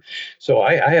so forth. So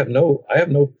I have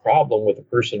no problem with a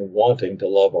person wanting to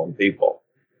love on people.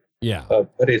 Yeah.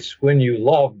 But it's when you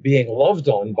love being loved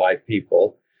on by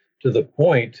people to the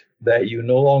point that you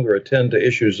no longer attend to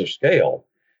issues of scale,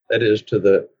 that is to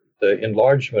the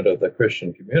enlargement of the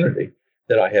Christian community,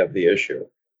 that I have the issue.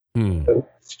 So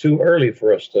it's too early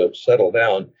for us to settle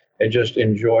down and just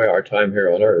enjoy our time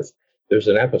here on earth. There's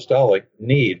an apostolic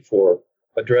need for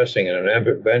addressing and an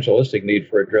evangelistic need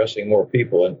for addressing more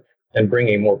people and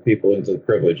bringing more people into the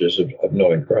privileges of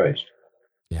knowing Christ.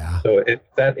 Yeah. So if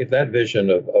that vision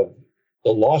of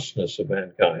the lostness of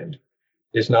mankind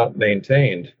is not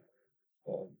maintained,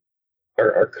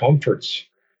 our comforts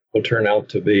will turn out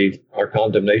to be our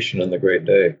condemnation in the great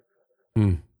day.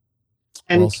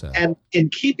 Well said. And in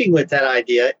keeping with that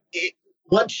idea,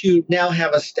 once you now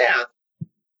have a staff,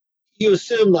 you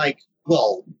assume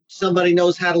somebody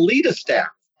knows how to lead a staff.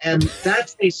 And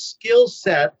that's a skill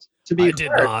set to be I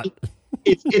did not.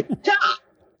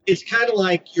 It's kind of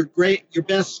like your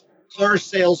best car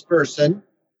salesperson.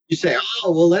 You say,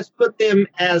 oh, well, let's put them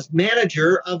as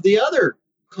manager of the other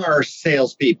car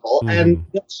salespeople, and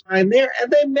they'll shine there,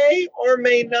 and they may or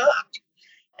may not.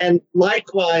 And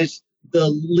likewise, the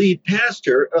lead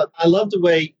pastor, I love the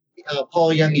way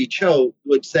Paul Youngie Cho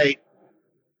would say,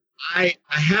 I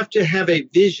have to have a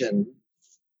vision.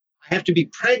 I have to be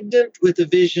pregnant with a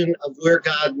vision of where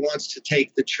God wants to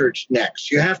take the church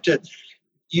next. You have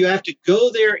to go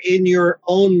there in your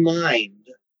own mind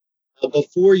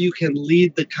before you can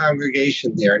lead the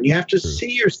congregation there. And you have to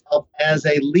see yourself as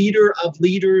a leader of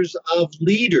leaders of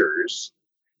leaders,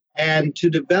 and to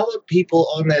develop people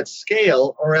on that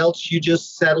scale, or else you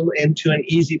just settle into an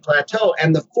easy plateau.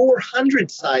 And the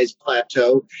 400 size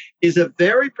plateau is a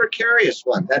very precarious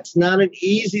one. That's not an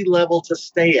easy level to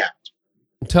stay at.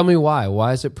 Tell me why.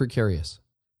 Why is it precarious?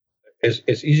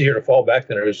 It's easier to fall back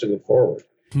than it is to go forward.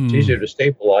 It's easier to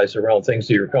stabilize around things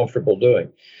that you're comfortable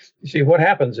doing. You see, what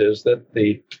happens is that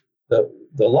the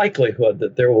likelihood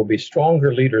that there will be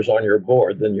stronger leaders on your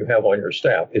board than you have on your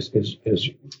staff is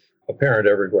apparent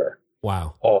everywhere.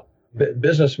 Wow.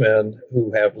 Businessmen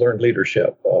who have learned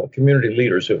leadership, community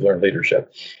leaders who have learned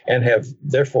leadership, and have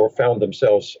therefore found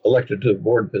themselves elected to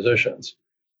board positions,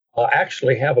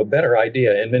 actually have a better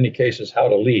idea in many cases how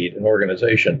to lead an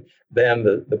organization than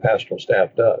the pastoral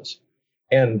staff does.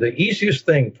 And the easiest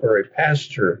thing for a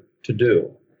pastor to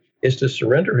do is to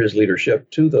surrender his leadership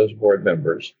to those board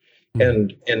members.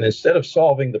 And instead of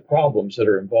solving the problems that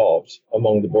are involved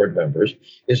among the board members,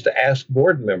 is to ask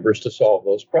board members to solve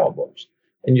those problems.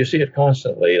 And you see it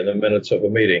constantly in the minutes of a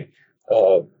meeting.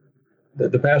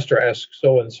 The pastor asks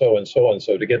so-and-so and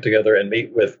so-and-so to get together and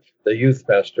meet with the youth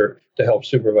pastor to help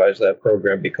supervise that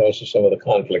program because of some of the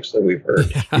conflicts that we've heard.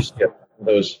 You see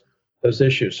those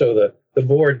issues. So the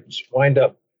boards wind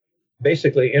up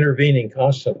basically intervening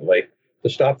constantly to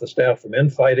stop the staff from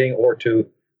infighting or to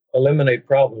eliminate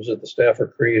problems that the staff are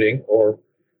creating or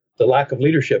the lack of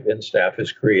leadership in staff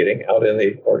is creating out in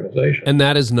the organization. And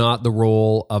that is not the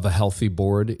role of a healthy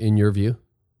board in your view?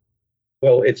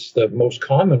 Well, it's the most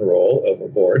common role of a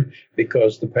board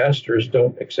because the pastors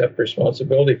don't accept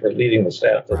responsibility for leading the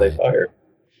staff that they've hired.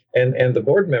 And the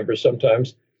board members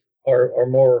sometimes are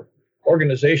more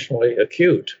organizationally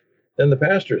acute than the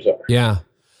pastors are. Yeah.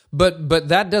 But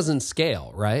that doesn't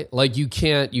scale, right? Like you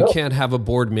can't have a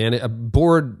board a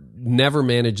board never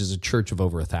manages a church of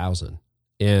over 1,000.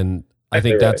 And I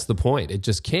think that's the point. It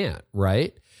just can't,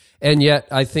 right? And yet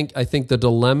I think the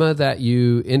dilemma that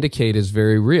you indicate is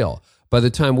very real. By the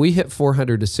time we hit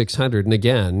 400 to 600, and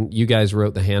again, you guys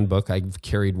wrote the handbook I've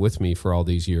carried with me for all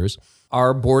these years,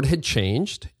 our board had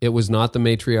changed. It was not the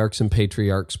matriarchs and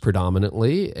patriarchs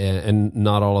predominantly, and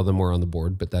not all of them were on the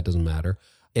board, but that doesn't matter.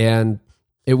 And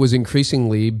it was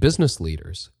increasingly business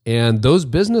leaders. And those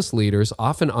business leaders,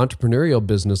 often entrepreneurial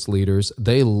business leaders,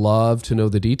 they love to know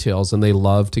the details and they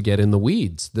love to get in the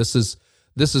weeds. This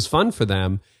is fun for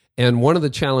them. And one of the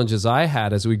challenges I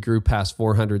had as we grew past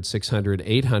 400, 600,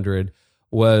 800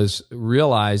 was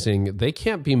realizing they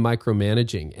can't be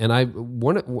micromanaging. And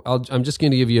I'm just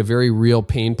going to give you a very real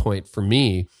pain point for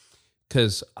me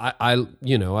because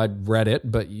I'd read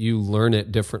it, but you learn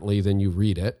it differently than you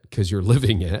read it because you're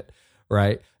living it.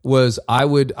 Right, was I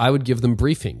would give them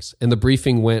briefings, and the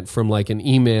briefing went from like an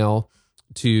email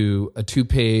to a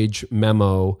 2-page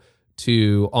memo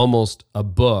to almost a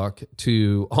book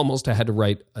to almost I had to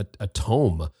write a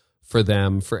tome for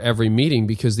them for every meeting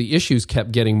because the issues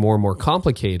kept getting more and more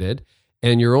complicated,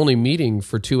 and you're only meeting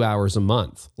for 2 hours a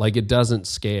month. Like it doesn't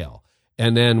scale.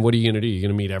 And then what are you going to do? You're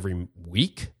going to meet every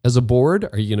week as a board?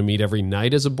 Are you going to meet every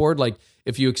night as a board? Like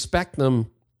if you expect them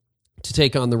to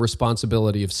take on the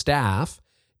responsibility of staff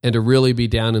and to really be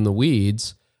down in the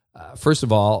weeds, first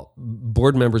of all,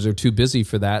 board members are too busy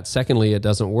for that. Secondly, it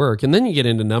doesn't work. And then you get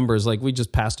into numbers like we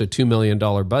just passed a $2 million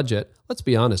budget. Let's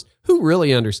be honest. Who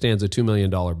really understands a $2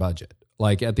 million budget?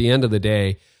 Like at the end of the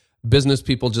day, business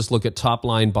people just look at top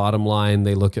line, bottom line.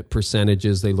 They look at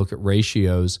percentages. They look at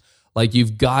ratios. Like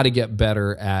you've got to get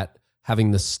better at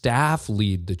having the staff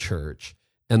lead the church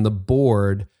and the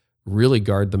board really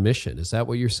guard the mission. Is that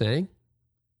what you're saying?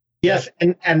 Yes,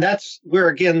 and that's where,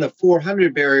 again, the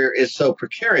 400 barrier is so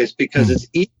precarious because it's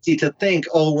easy to think,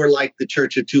 we're like the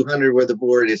church of 200 where the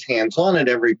board is hands-on at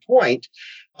every point,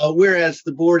 whereas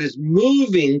the board is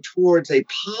moving towards a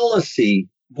policy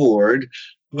board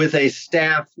with a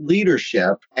staff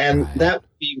leadership, and that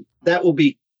will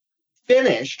be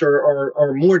finished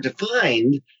or more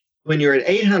defined when you're at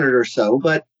 800 or so,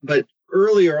 but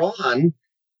earlier on,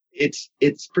 it's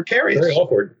precarious. Very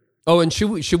awkward. Oh, and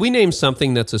should we name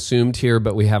something that's assumed here,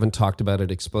 but we haven't talked about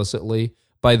it explicitly?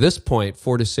 By this point,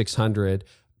 400 to 600,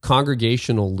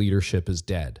 congregational leadership is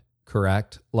dead,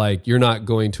 correct? Like you're not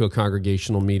going to a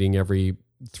congregational meeting every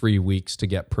 3 weeks to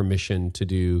get permission to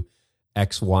do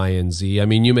X, Y, and Z. I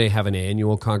mean, you may have an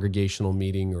annual congregational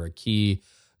meeting or a key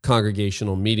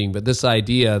congregational meeting, but this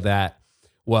idea that,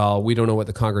 well, we don't know what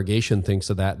the congregation thinks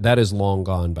of that is long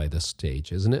gone by this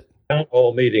stage, isn't it? Town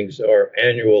hall meetings are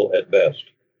annual at best.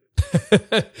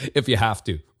 If you have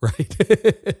to, right?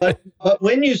 but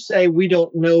when you say we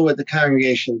don't know what the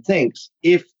congregation thinks,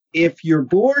 if your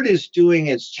board is doing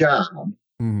its job,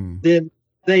 then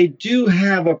they do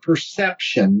have a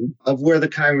perception of where the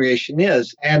congregation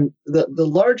is. And the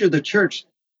larger the church,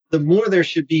 the more there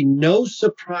should be no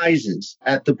surprises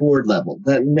at the board level.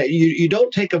 That you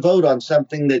don't take a vote on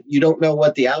something that you don't know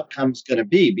what the outcome is going to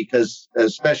be, because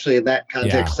especially in that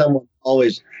context, someone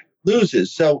always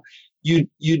loses. So you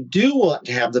do want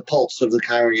to have the pulse of the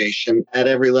congregation at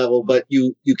every level, but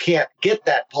you can't get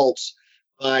that pulse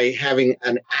by having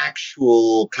an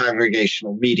actual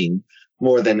congregational meeting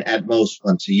more than at most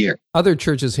once a year. Other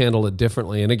churches handle it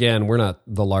differently. And again, we're not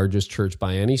the largest church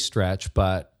by any stretch,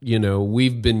 but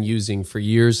we've been using for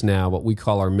years now what we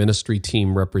call our ministry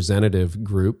team representative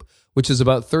group, which is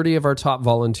about 30 of our top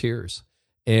volunteers.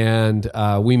 And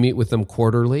we meet with them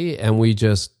quarterly, and we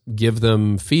just give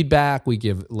them feedback. We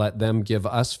let them give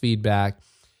us feedback,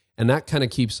 and that kind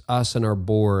of keeps us and our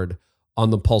board on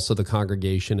the pulse of the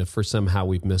congregation if for somehow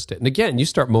we've missed it. And again, you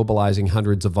start mobilizing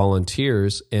hundreds of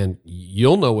volunteers and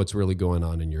you'll know what's really going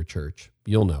on in your church.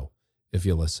 You'll know if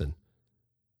you listen.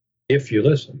 If you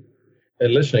listen.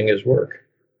 And listening is work.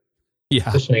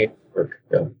 Yeah. Listening is work.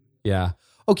 Yeah. Yeah.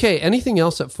 Okay. Anything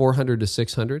else at 400 to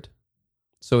 600?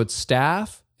 So it's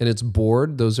staff and it's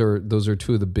board. Those are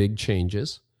two of the big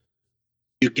changes.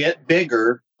 You get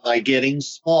bigger by getting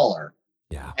smaller.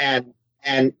 Yeah.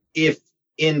 And if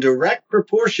in direct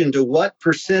proportion to what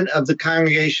percent of the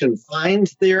congregation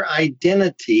finds their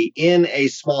identity in a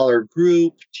smaller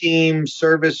group, team,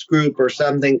 service group, or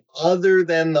something other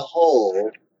than the whole,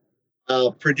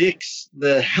 predicts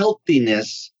the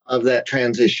healthiness of that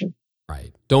transition.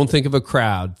 Right. Don't think of a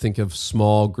crowd. Think of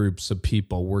small groups of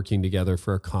people working together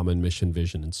for a common mission,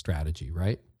 vision, and strategy,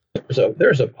 right? So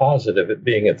there's a positive at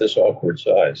being at this awkward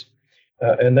size,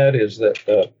 and that is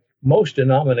that most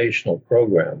denominational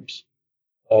programs,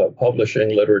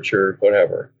 publishing, literature,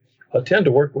 whatever, tend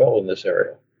to work well in this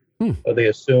area. They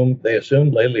assume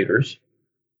lay leaders.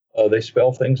 They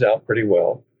spell things out pretty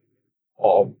well,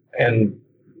 and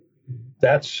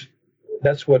that's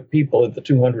what people at the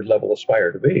 200 level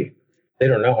aspire to be. They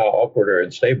don't know how awkward or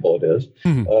unstable it is.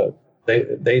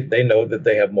 They know that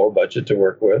they have more budget to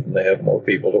work with and they have more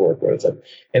people to work with,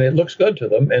 and it looks good to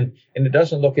them, and it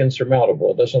doesn't look insurmountable.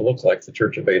 It doesn't look like the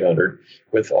Church of 800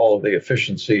 with all of the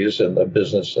efficiencies and the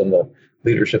business and the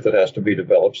leadership that has to be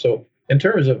developed. So in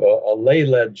terms of a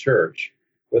lay-led church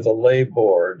with a lay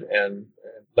board and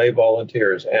lay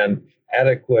volunteers and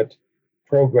adequate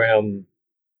program,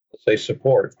 let's say,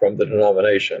 support from the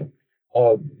denomination,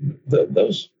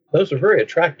 those are very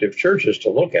attractive churches to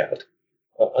look at.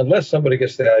 Unless somebody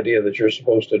gets the idea that you're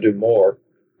supposed to do more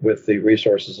with the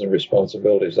resources and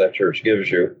responsibilities that church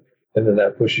gives you, and then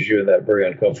that pushes you in that very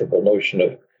uncomfortable notion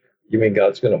of, you mean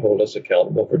God's going to hold us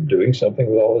accountable for doing something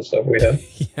with all this stuff we have?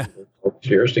 Yeah.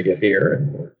 Years to get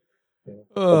here.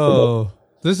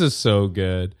 This is so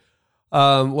good.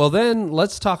 Well, then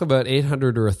let's talk about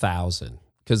 800 or 1,000.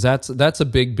 Because that's a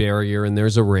big barrier, and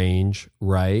there's a range,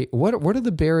 right? What are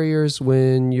the barriers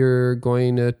when you're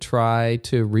going to try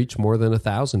to reach more than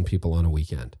 1,000 people on a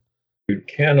weekend? You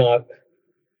cannot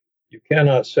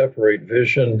separate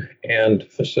vision and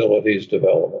facilities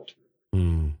development.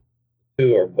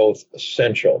 Two are both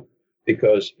essential,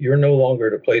 because you're no longer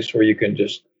at a place where you can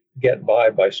just get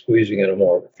by squeezing in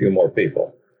a few more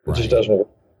people. It just doesn't work.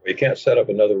 You can't set up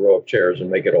another row of chairs and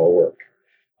make it all work.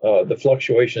 The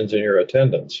fluctuations in your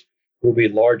attendance will be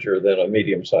larger than a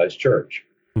medium-sized church.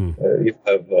 You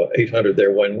have 800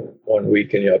 there one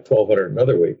week, and you have 1,200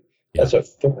 another week. Yeah. That's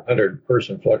a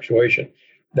 400-person fluctuation.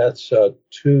 That's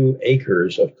 2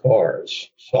 acres of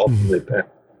cars solidly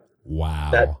packed.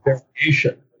 Wow! That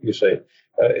variation, you say,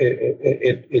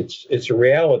 it's a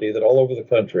reality that all over the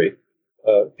country,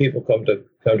 people come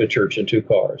to church in 2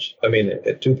 cars. I mean,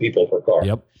 2 people per car.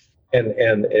 Yep.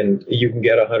 And you can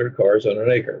get 100 cars on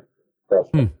an acre,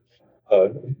 roughly,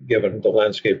 given the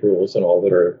landscape rules and all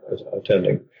that are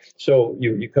attending. So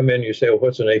you come in, you say, well,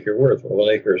 what's an acre worth? Well,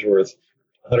 an acre is worth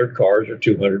 100 cars or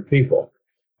 200 people.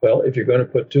 Well, if you're going to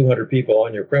put 200 people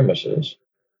on your premises,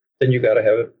 then you got to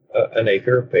have an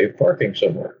acre of paved parking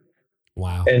somewhere.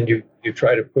 Wow. And you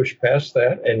try to push past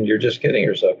that, and you're just kidding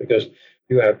yourself, because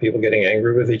you have people getting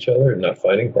angry with each other and not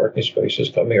finding parking spaces,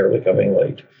 coming early, coming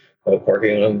late.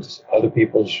 Parking on other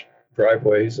people's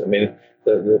driveways. I mean,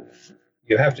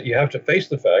 you have to face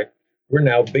the fact we're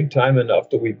now big time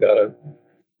enough that we've got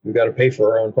to pay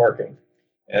for our own parking,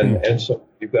 and so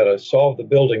you've got to solve the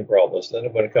building problems.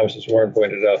 Then when it comes, as Warren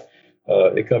pointed out,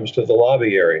 it comes to the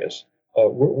lobby areas.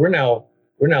 We're now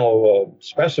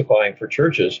specifying for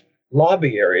churches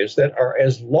lobby areas that are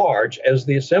as large as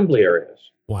the assembly areas.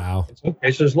 Wow. In some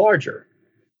cases, larger.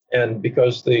 And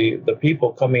because the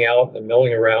people coming out and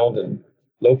milling around and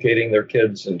locating their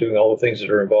kids and doing all the things that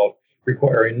are involved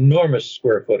require enormous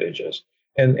square footages.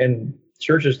 And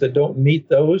churches that don't meet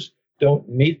those don't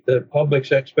meet the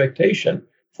public's expectation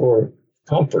for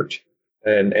comfort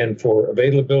and for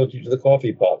availability to the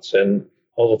coffee pots and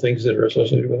all the things that are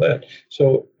associated with that.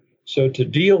 So to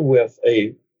deal with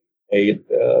a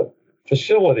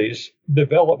facilities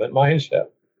development mindset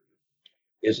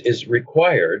is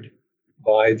required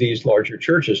by these larger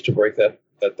churches to break that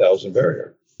 1,000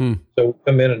 barrier. So we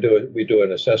come in and do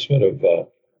an assessment of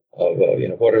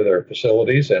what are their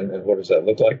facilities and what does that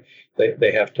look like.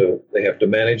 They have to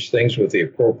manage things with the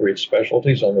appropriate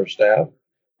specialties on their staff.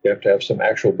 You have to have some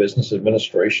actual business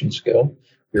administration skill.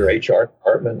 Your HR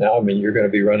department now, I mean, you're going to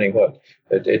be running what?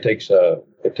 It takes for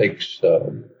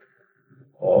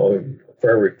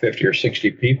every 50 or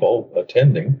 60 people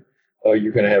attending,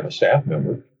 you're going to have a staff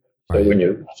member. So when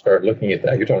you start looking at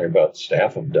that, you're talking about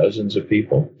staff of dozens of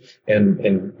people,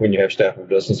 and when you have staff of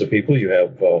dozens of people, you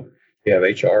have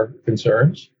HR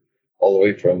concerns, all the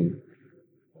way from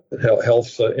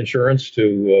health insurance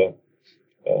to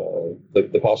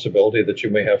the possibility that you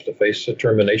may have to face a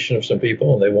termination of some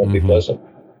people, and they won't be pleasant.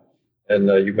 And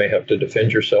you may have to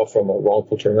defend yourself from a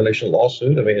wrongful termination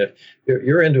lawsuit. I mean,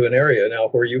 you're into an area now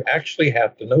where you actually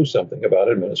have to know something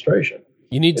about administration.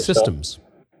 You need systems.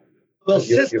 Well,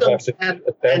 you have to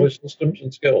establish systems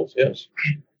and skills, yes.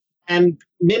 And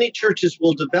many churches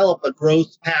will develop a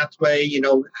growth pathway.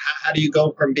 How do you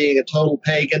go from being a total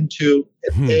pagan to,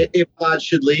 if God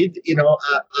should lead,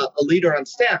 a leader on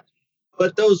staff?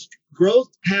 But those growth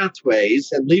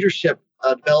pathways and leadership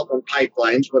development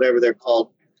pipelines, whatever they're called,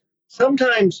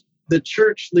 sometimes the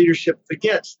church leadership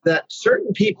forgets that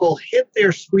certain people hit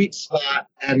their sweet spot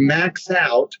and max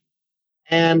out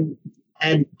and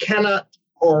cannot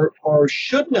or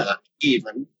should not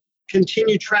even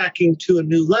continue tracking to a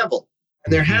new level.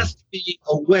 And there has to be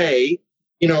a way,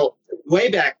 way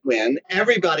back when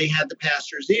everybody had the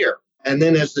pastor's ear. And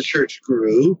then as the church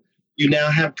grew, you now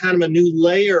have kind of a new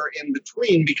layer in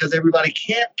between because everybody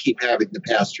can't keep having the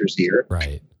pastor's ear.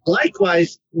 Right.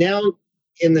 Likewise, now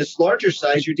in this larger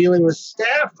size, you're dealing with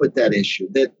staff with that issue,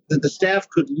 that the staff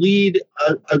could lead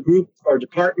a group or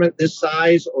department this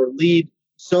size or lead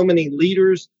so many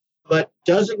leaders, but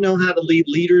doesn't know how to lead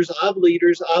leaders of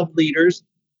leaders of leaders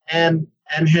and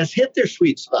has hit their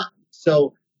sweet spot.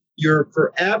 So you're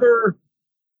forever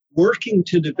working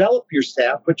to develop your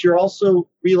staff, but you're also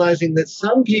realizing that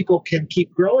some people can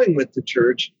keep growing with the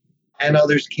church and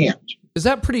others can't. Is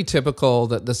that pretty typical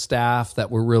that the staff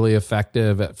that were really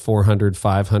effective at 400,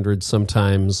 500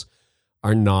 sometimes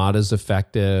are not as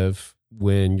effective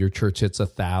when your church hits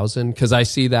 1,000? Because I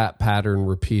see that pattern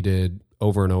repeated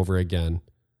over and over again.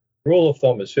 Rule of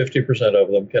thumb is 50%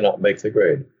 of them cannot make the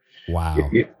grade. Wow.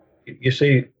 You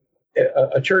see,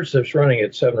 a church that's running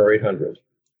at 700 or 800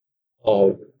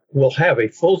 will have a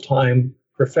full-time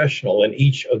professional in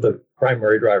each of the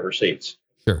primary driver seats.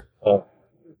 Sure.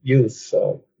 Youth,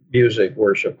 music,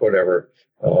 worship, whatever,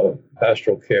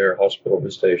 pastoral care, hospital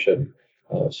visitation,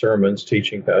 sermons,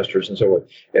 teaching pastors, and so forth.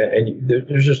 And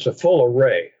there's just a full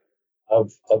array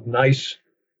of nice,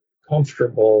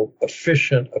 comfortable,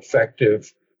 efficient,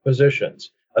 effective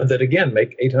positions that, again,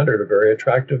 make 800 a very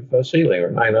attractive ceiling, or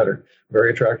 900 a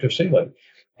very attractive ceiling,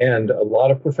 and a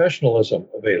lot of professionalism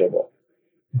available.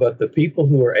 But the people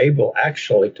who are able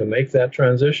actually to make that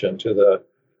transition to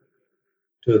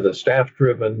the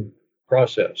staff-driven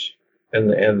process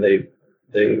and the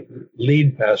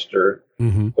lead pastor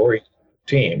or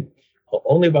team,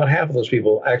 only about half of those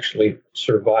people actually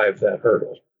survive that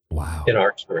hurdle. Wow. In our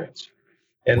experience,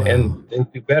 and they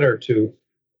do better to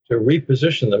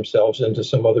reposition themselves into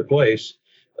some other place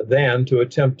than to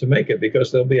attempt to make it, because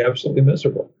they'll be absolutely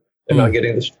miserable. They're not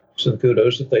getting the strokes and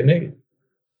kudos that they need.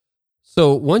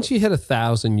 So once you hit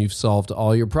 1,000, you've solved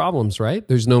all your problems, right?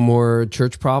 There's no more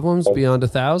church problems beyond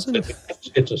 1,000?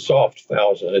 It's a soft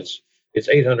 1,000. It's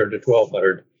 800 to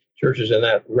 1,200. Churches in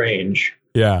that range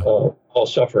all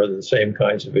suffer the same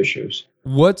kinds of issues.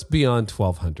 What's beyond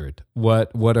 1,200?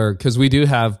 What are, because we do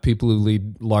have people who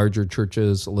lead larger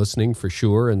churches listening for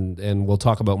sure, and we'll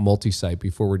talk about multi-site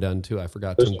before we're done too. I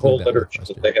forgot to include that. There's a whole literature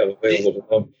that they have available to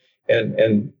them,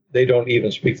 and they don't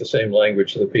even speak the same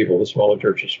language that the people the smaller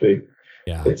churches speak.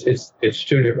 Yeah, it's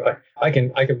too different. I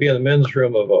can be in the men's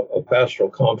room of a pastoral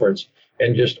conference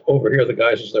and just overhear the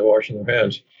guys as they're washing their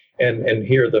hands and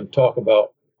hear them talk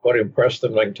about what impressed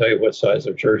them. And I can tell you what size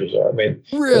their churches are. I mean,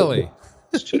 really,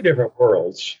 it's two different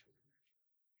worlds.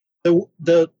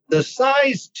 The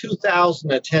size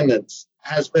 2,000 attendance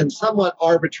has been somewhat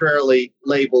arbitrarily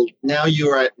labeled. Now you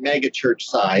are at mega church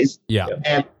size. Yeah.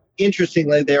 And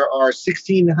interestingly, there are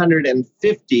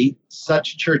 1,650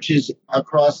 such churches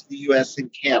across the U.S.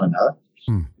 and Canada,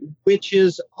 which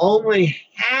is only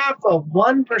half of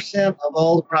 1% of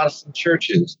all the Protestant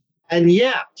churches. And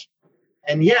yet,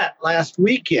 last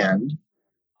weekend,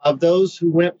 of those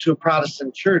who went to a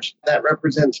Protestant church, that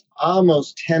represents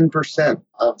almost 10%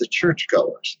 of the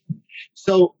churchgoers.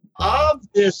 So of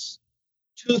this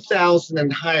 2,000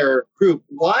 and higher group,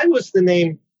 why was the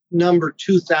name number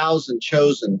 2,000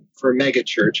 chosen for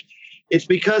megachurch? It's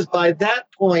because by that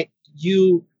point,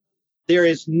 there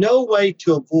is no way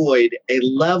to avoid a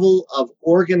level of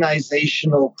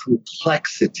organizational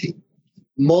complexity.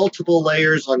 Multiple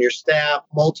layers on your staff,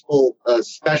 multiple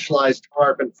specialized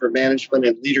department for management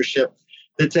and leadership.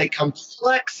 That's a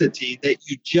complexity that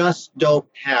you just don't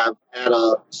have at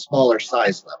a smaller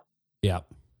size level. Yeah.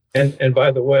 And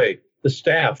by the way, the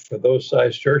staff for those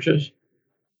size churches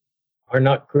are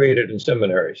not created in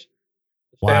seminaries.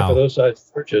 Staff of those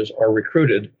size churches are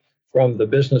recruited from the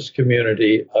business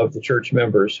community of the church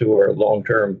members who are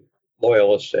long-term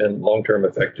loyalists and long-term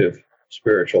effective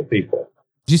spiritual people.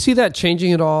 Do you see that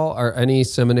changing at all? Are any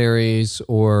seminaries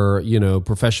or,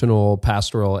 professional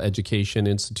pastoral education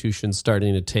institutions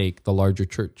starting to take the larger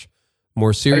church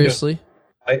more seriously?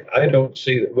 I don't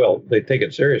see, well, they take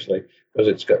it seriously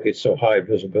because it's so high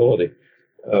visibility.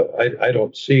 I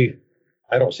don't see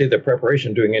the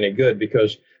preparation doing any good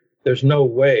because there's no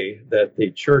way that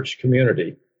the church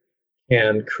community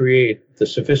can create the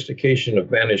sophistication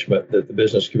of management that the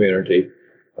business community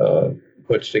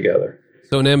puts together.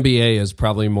 So an MBA is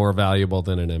probably more valuable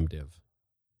than an MDiv.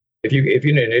 If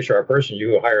you need an HR person,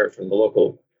 you hire it from the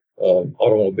local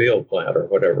automobile plant or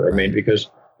whatever. I mean, because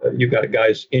you've got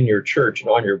guys in your church and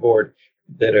on your board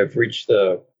that have reached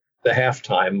the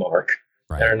halftime mark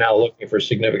and are now looking for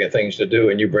significant things to do,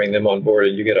 and you bring them on board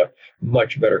and you get a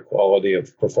much better quality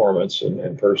of performance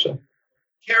and person.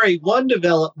 Carey, one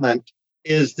development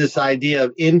is this idea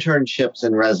of internships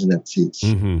and residencies.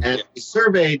 Mm-hmm. And we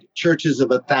surveyed churches of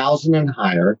 1,000 and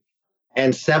higher,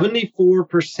 and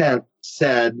 74%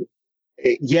 said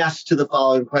yes to the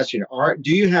following question.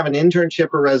 Do you have an internship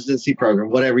or residency program,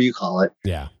 whatever you call it,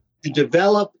 to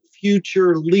develop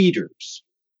future leaders?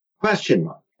 Question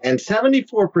mark. And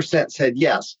 74% said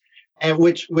yes, and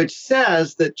which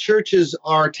says that churches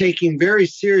are taking very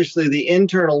seriously the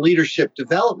internal leadership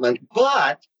development.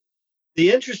 But the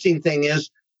interesting thing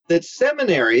is that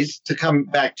seminaries, to come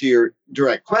back to your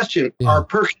direct question, are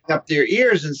perking up their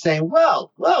ears and saying,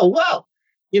 well,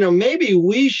 maybe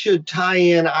we should tie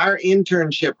in our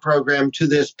internship program to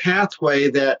this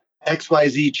pathway that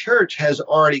XYZ Church has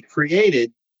already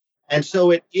created. And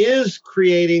so it is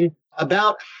creating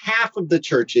about half of the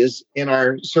churches in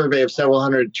our survey of several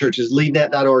hundred churches,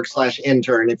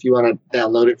 leadnet.org/intern, if you want to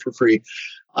download it for free,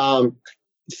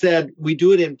 said we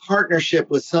do it in partnership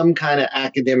with some kind of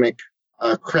academic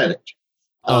credit.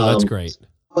 That's great.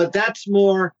 But that's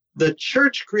more the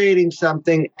church creating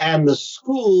something and the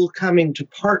school coming to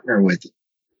partner with it.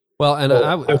 Well,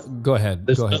 and go ahead.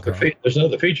 There's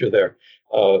another feature there.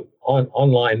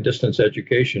 Online distance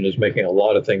education is making a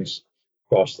lot of things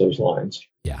cross those lines.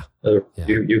 Yeah.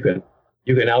 You can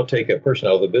now take a person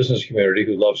out of the business community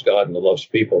who loves God and who loves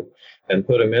people and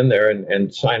put them in there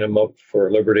and sign them up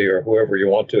for Liberty or whoever you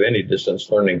want to, any distance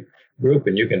learning group,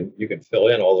 and you can fill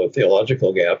in all the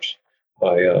theological gaps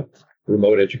by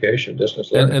remote education,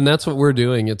 distance learning. And that's what we're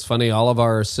doing. It's funny, all of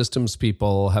our systems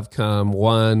people have come.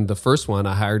 The first one,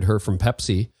 I hired her from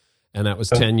Pepsi, and that was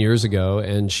 10 years ago,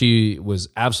 and she was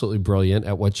absolutely brilliant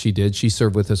at what she did. She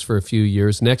served with us for a few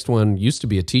years. Next one used to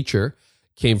be a teacher,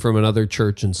 came from another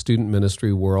church and student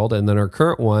ministry world, and then our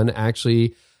current one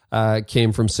actually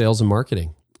came from sales and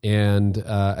marketing. And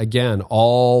again,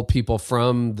 all people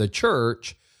from the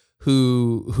church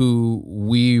who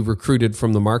we recruited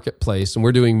from the marketplace, and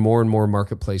we're doing more and more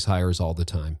marketplace hires all the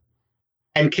time.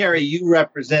 And Carey, you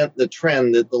represent the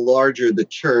trend that the larger the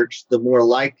church, the more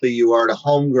likely you are to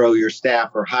home grow your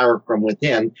staff or hire from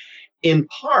within. In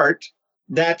part,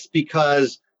 that's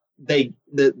because the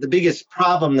biggest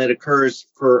problem that occurs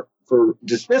for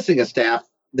dismissing a staff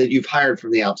that you've hired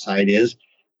from the outside is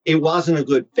it wasn't a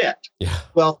good fit. Yeah.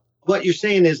 Well, what you're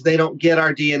saying is they don't get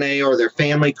our DNA or their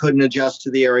family couldn't adjust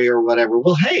to the area or whatever.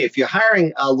 Well, hey, if you're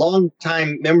hiring a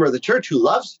longtime member of the church who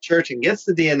loves the church and gets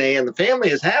the DNA and the family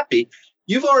is happy,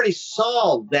 you've already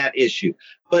solved that issue.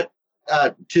 But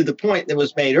to the point that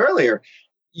was made earlier,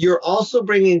 you're also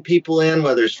bringing people in,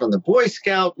 whether it's from the Boy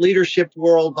Scout leadership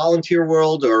world, volunteer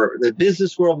world, or the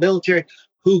business world, military,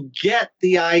 who get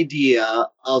the idea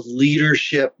of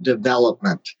leadership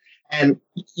development. And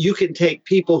you can take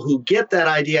people who get that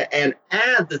idea and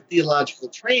add the theological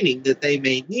training that they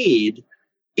may need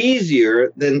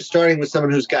easier than starting with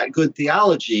someone who's got good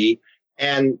theology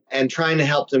and trying to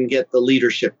help them get the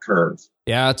leadership curve.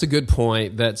 Yeah, it's a good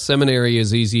point. That seminary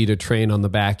is easy to train on the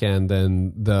back end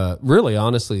than the really,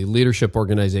 honestly, leadership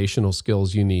organizational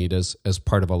skills you need as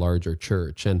part of a larger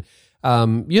church. And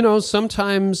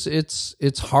sometimes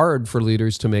it's hard for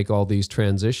leaders to make all these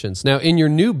transitions. Now, in your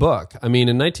new book, in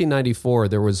 1994,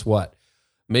 there was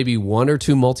maybe one or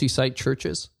two multi-site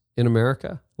churches in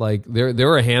America. Like there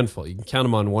were a handful. You can count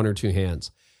them on one or two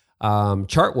hands.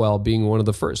 Chartwell being one of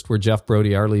the first, where Jeff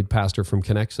Brody, our lead pastor from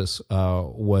Connexus,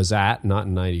 was at, not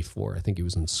in 94. I think he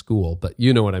was in school, but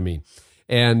you know what I mean.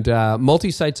 And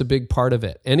multi-site's a big part of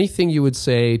it. Anything you would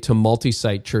say to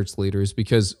multi-site church leaders,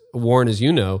 because Warren, as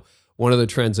you know, one of the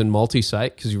trends in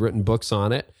multi-site, because you've written books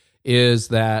on it, is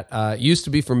that it used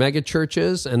to be for mega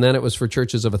churches, and then it was for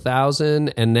churches of 1,000.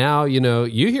 And now,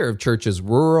 you hear of churches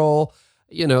rural,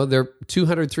 they're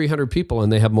 200, 300 people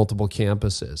and they have multiple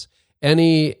campuses.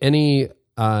 Any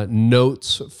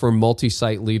notes for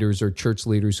multi-site leaders or church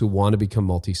leaders who want to become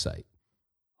multi-site?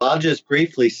 I'll just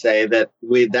briefly say that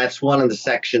that's one of the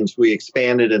sections we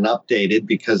expanded and updated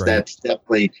because that's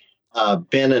definitely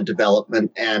been a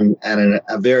development and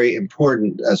a very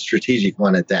important strategic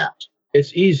one at that.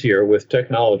 It's easier with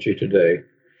technology today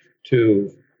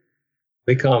to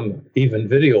become even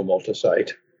video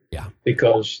multi-site. Yeah.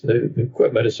 Because the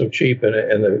equipment is so cheap and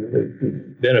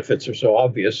the benefits are so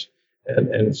obvious and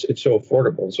it's so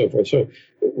affordable and so forth. So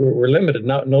we're limited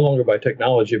no longer by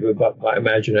technology, but by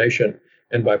imagination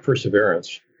and by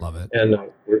perseverance. Love it. And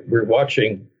we're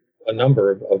watching a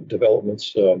number of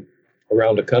developments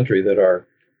around the country that are,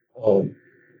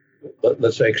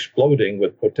 let's say, exploding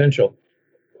with potential.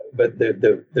 But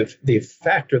the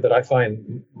factor that I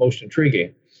find most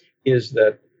intriguing is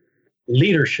that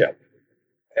leadership,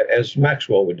 as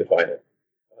Maxwell would define it,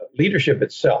 leadership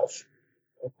itself,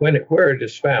 where it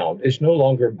is found, is no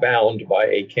longer bound by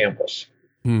a campus.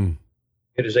 It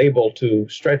is able to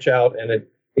stretch out, and it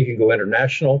can go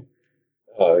international.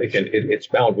 It's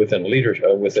bound within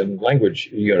leadership, within language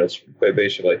units,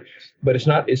 basically, but it's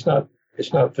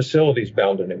not facilities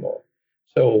bound anymore.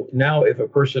 So now, if a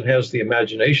person has the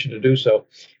imagination to do so,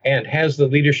 and has the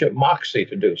leadership moxie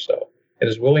to do so, and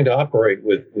is willing to operate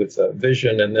with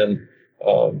vision and then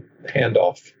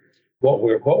handoff, what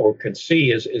we can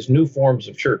see is new forms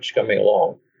of church coming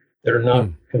along that are not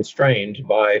constrained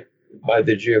by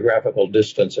the geographical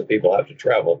distance that people have to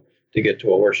travel to get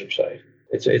to a worship site.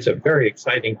 It's a very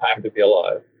exciting time to be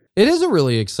alive. It is a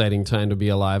really exciting time to be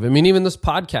alive. I mean, even this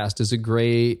podcast is a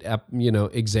great,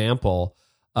 example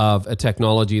of a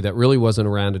technology that really wasn't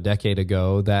around a decade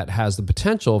ago that has the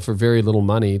potential for very little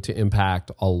money to impact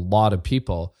a lot of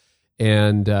people.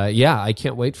 And I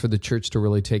can't wait for the church to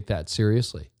really take that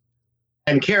seriously.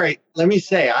 And Carey, let me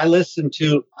say, I listened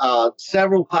to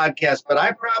several podcasts, but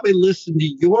I probably listen to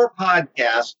your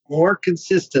podcast more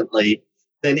consistently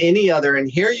than any other. And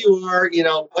here you are,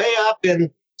 way up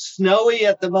in snowy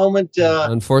at the moment.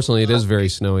 Unfortunately, it is very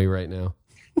snowy right now.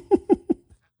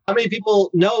 How many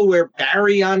people know where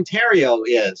Barrie, Ontario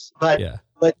is? But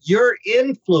you're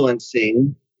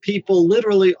influencing people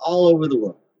literally all over the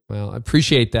world. Well, I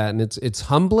appreciate that. And it's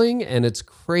humbling and it's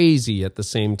crazy at the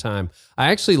same time.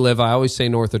 I always say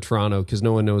north of Toronto because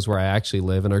no one knows where I actually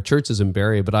live. And our church is in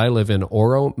Barrie, but I live in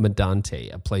Oro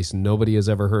Medonte, a place nobody has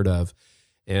ever heard of.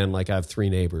 And I have 3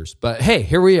 neighbors. But hey,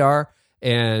 here we are.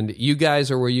 And you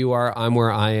guys are where you are, I'm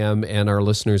where I am, and our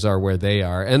listeners are where they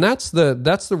are. And that's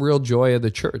the real joy of the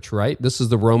church, right? This is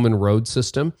the Roman road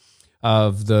system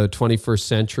of the 21st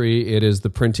century. It is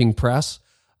the printing press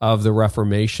of the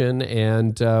Reformation,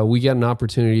 and we get an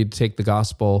opportunity to take the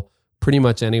gospel pretty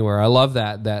much anywhere. I love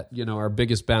that our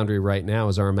biggest boundary right now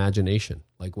is our imagination.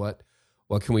 What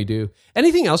can we do?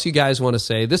 Anything else you guys want to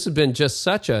say? This has been just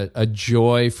such a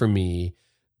joy for me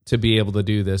to be able to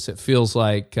do this. It feels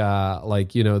like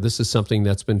this is something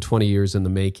that's been 20 years in the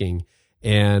making.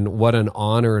 And what an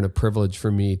honor and a privilege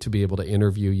for me to be able to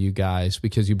interview you guys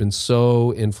because you've been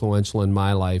so influential in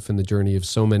my life and the journey of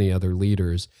so many other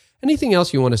leaders. Anything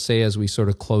else you want to say as we sort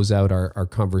of close out our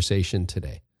conversation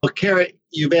today? Well, Carey,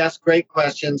 you've asked great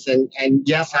questions. And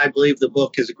yes, I believe the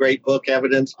book is a great book,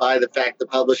 evidenced by the fact the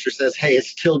publisher says, hey, it's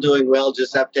still doing well,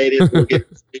 just update it. We'll get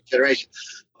this new generation.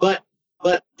 But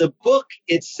the book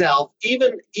itself,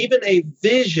 even a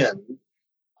vision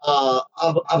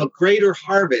of a greater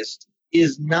harvest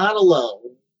is not alone,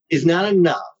 is not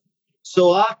enough. So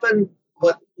often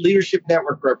what Leadership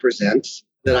Network represents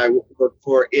that I work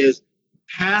for is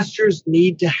pastors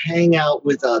need to hang out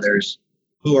with others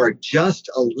who are just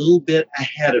a little bit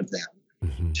ahead of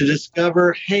them to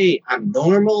discover, hey, I'm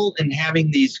normal in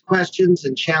having these questions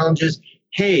and challenges.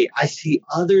 Hey, I see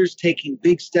others taking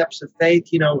big steps of faith.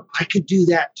 I could do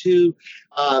that too.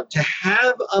 To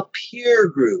have a peer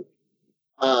group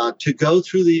to go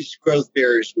through these growth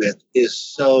barriers with is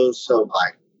so, so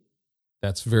vital.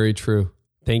 That's very true.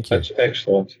 Thank you. That's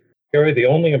excellent. Carey, the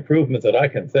only improvement that I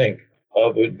can think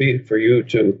of would be for you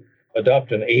to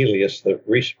adopt an alias that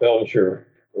respells your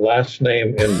last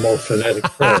name in more phonetic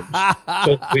terms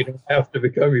so that we don't have to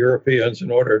become Europeans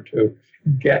in order to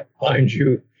find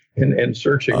you and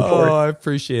searching for it. Oh, I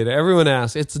appreciate it. Everyone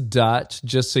asks. It's Dutch,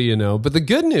 just so you know. But the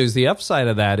good news, the upside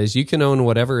of that is you can own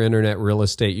whatever internet real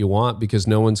estate you want because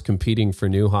no one's competing for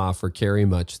Nieuwhof or Carey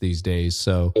much these days.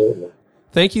 So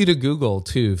thank you to Google,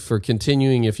 too, for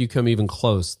continuing. If you come even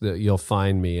close, you'll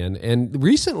find me. And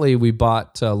recently we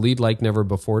bought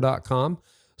leadlikeneverbefore.com.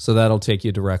 So that'll take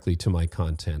you directly to my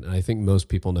content. And I think most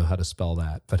people know how to spell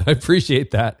that. But I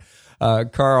appreciate that.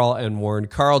 Carl and Warren.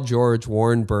 Carl George,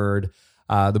 Warren Bird.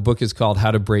 The book is called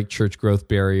How to Break Church Growth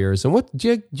Barriers. And what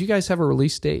do you guys have a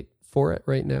release date for it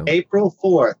right now? April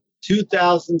 4th,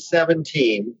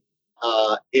 2017.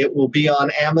 It will be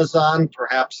on Amazon,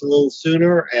 perhaps a little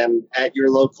sooner, and at your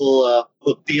local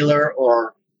book dealer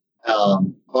or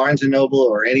Barnes & Noble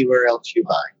or anywhere else you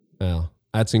buy. Well,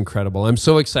 that's incredible. I'm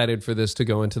so excited for this to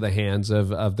go into the hands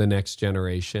of the next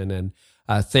generation. And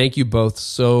thank you both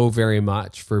so very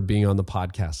much for being on the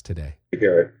podcast today.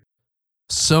 Gary.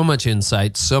 So much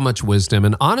insight, so much wisdom,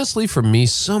 and honestly, for me,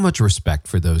 so much respect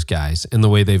for those guys and the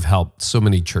way they've helped so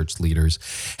many church leaders.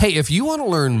 Hey, if you want to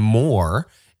learn more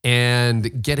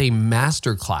and get a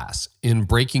masterclass in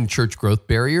breaking church growth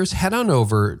barriers, head on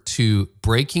over to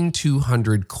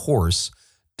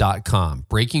breaking200course.com,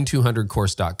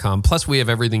 breaking200course.com. Plus, we have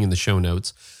everything in the show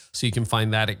notes. So you can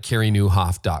find that at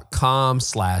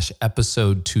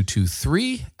careynieuwhof.com/episode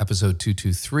 223, episode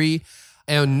 223.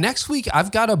 And next week,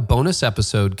 I've got a bonus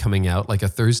episode coming out, like a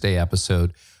Thursday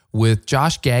episode, with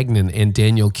Josh Gagnon and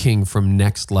Daniel King from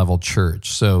Next Level Church.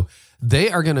 So they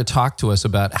are going to talk to us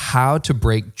about how to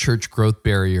break church growth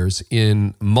barriers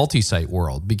in multi-site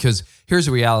world. Because here's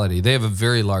the reality. They have a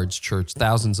very large church,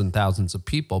 thousands and thousands of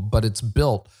people, but it's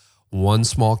built one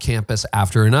small campus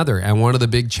after another. And one of the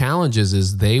big challenges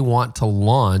is they want to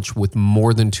launch with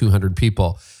more than 200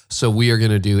 people. So we are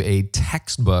going to do a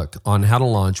textbook on how to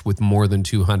launch with more than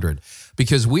 200,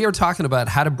 because we are talking about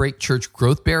how to break church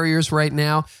growth barriers right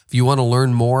now. If you want to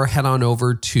learn more, head on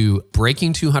over to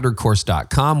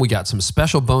breaking200course.com. We got some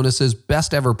special bonuses,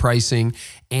 best ever pricing,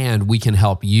 and we can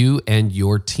help you and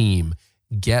your team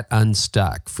get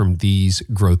unstuck from these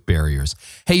growth barriers.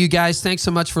 Hey, you guys, thanks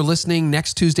so much for listening.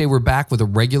 Next Tuesday, we're back with a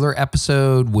regular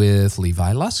episode with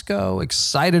Levi Lusko.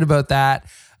 Excited about that.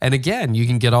 And again, you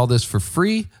can get all this for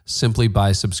free simply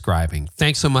by subscribing.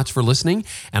 Thanks so much for listening,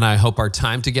 and I hope our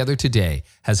time together today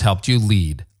has helped you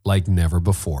lead like never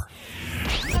before.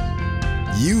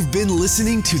 You've been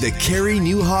listening to the Carey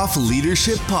Nieuwhof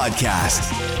Leadership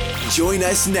Podcast. Join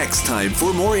us next time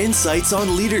for more insights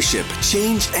on leadership,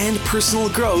 change, and personal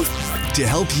growth to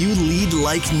help you lead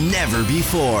like never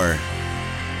before.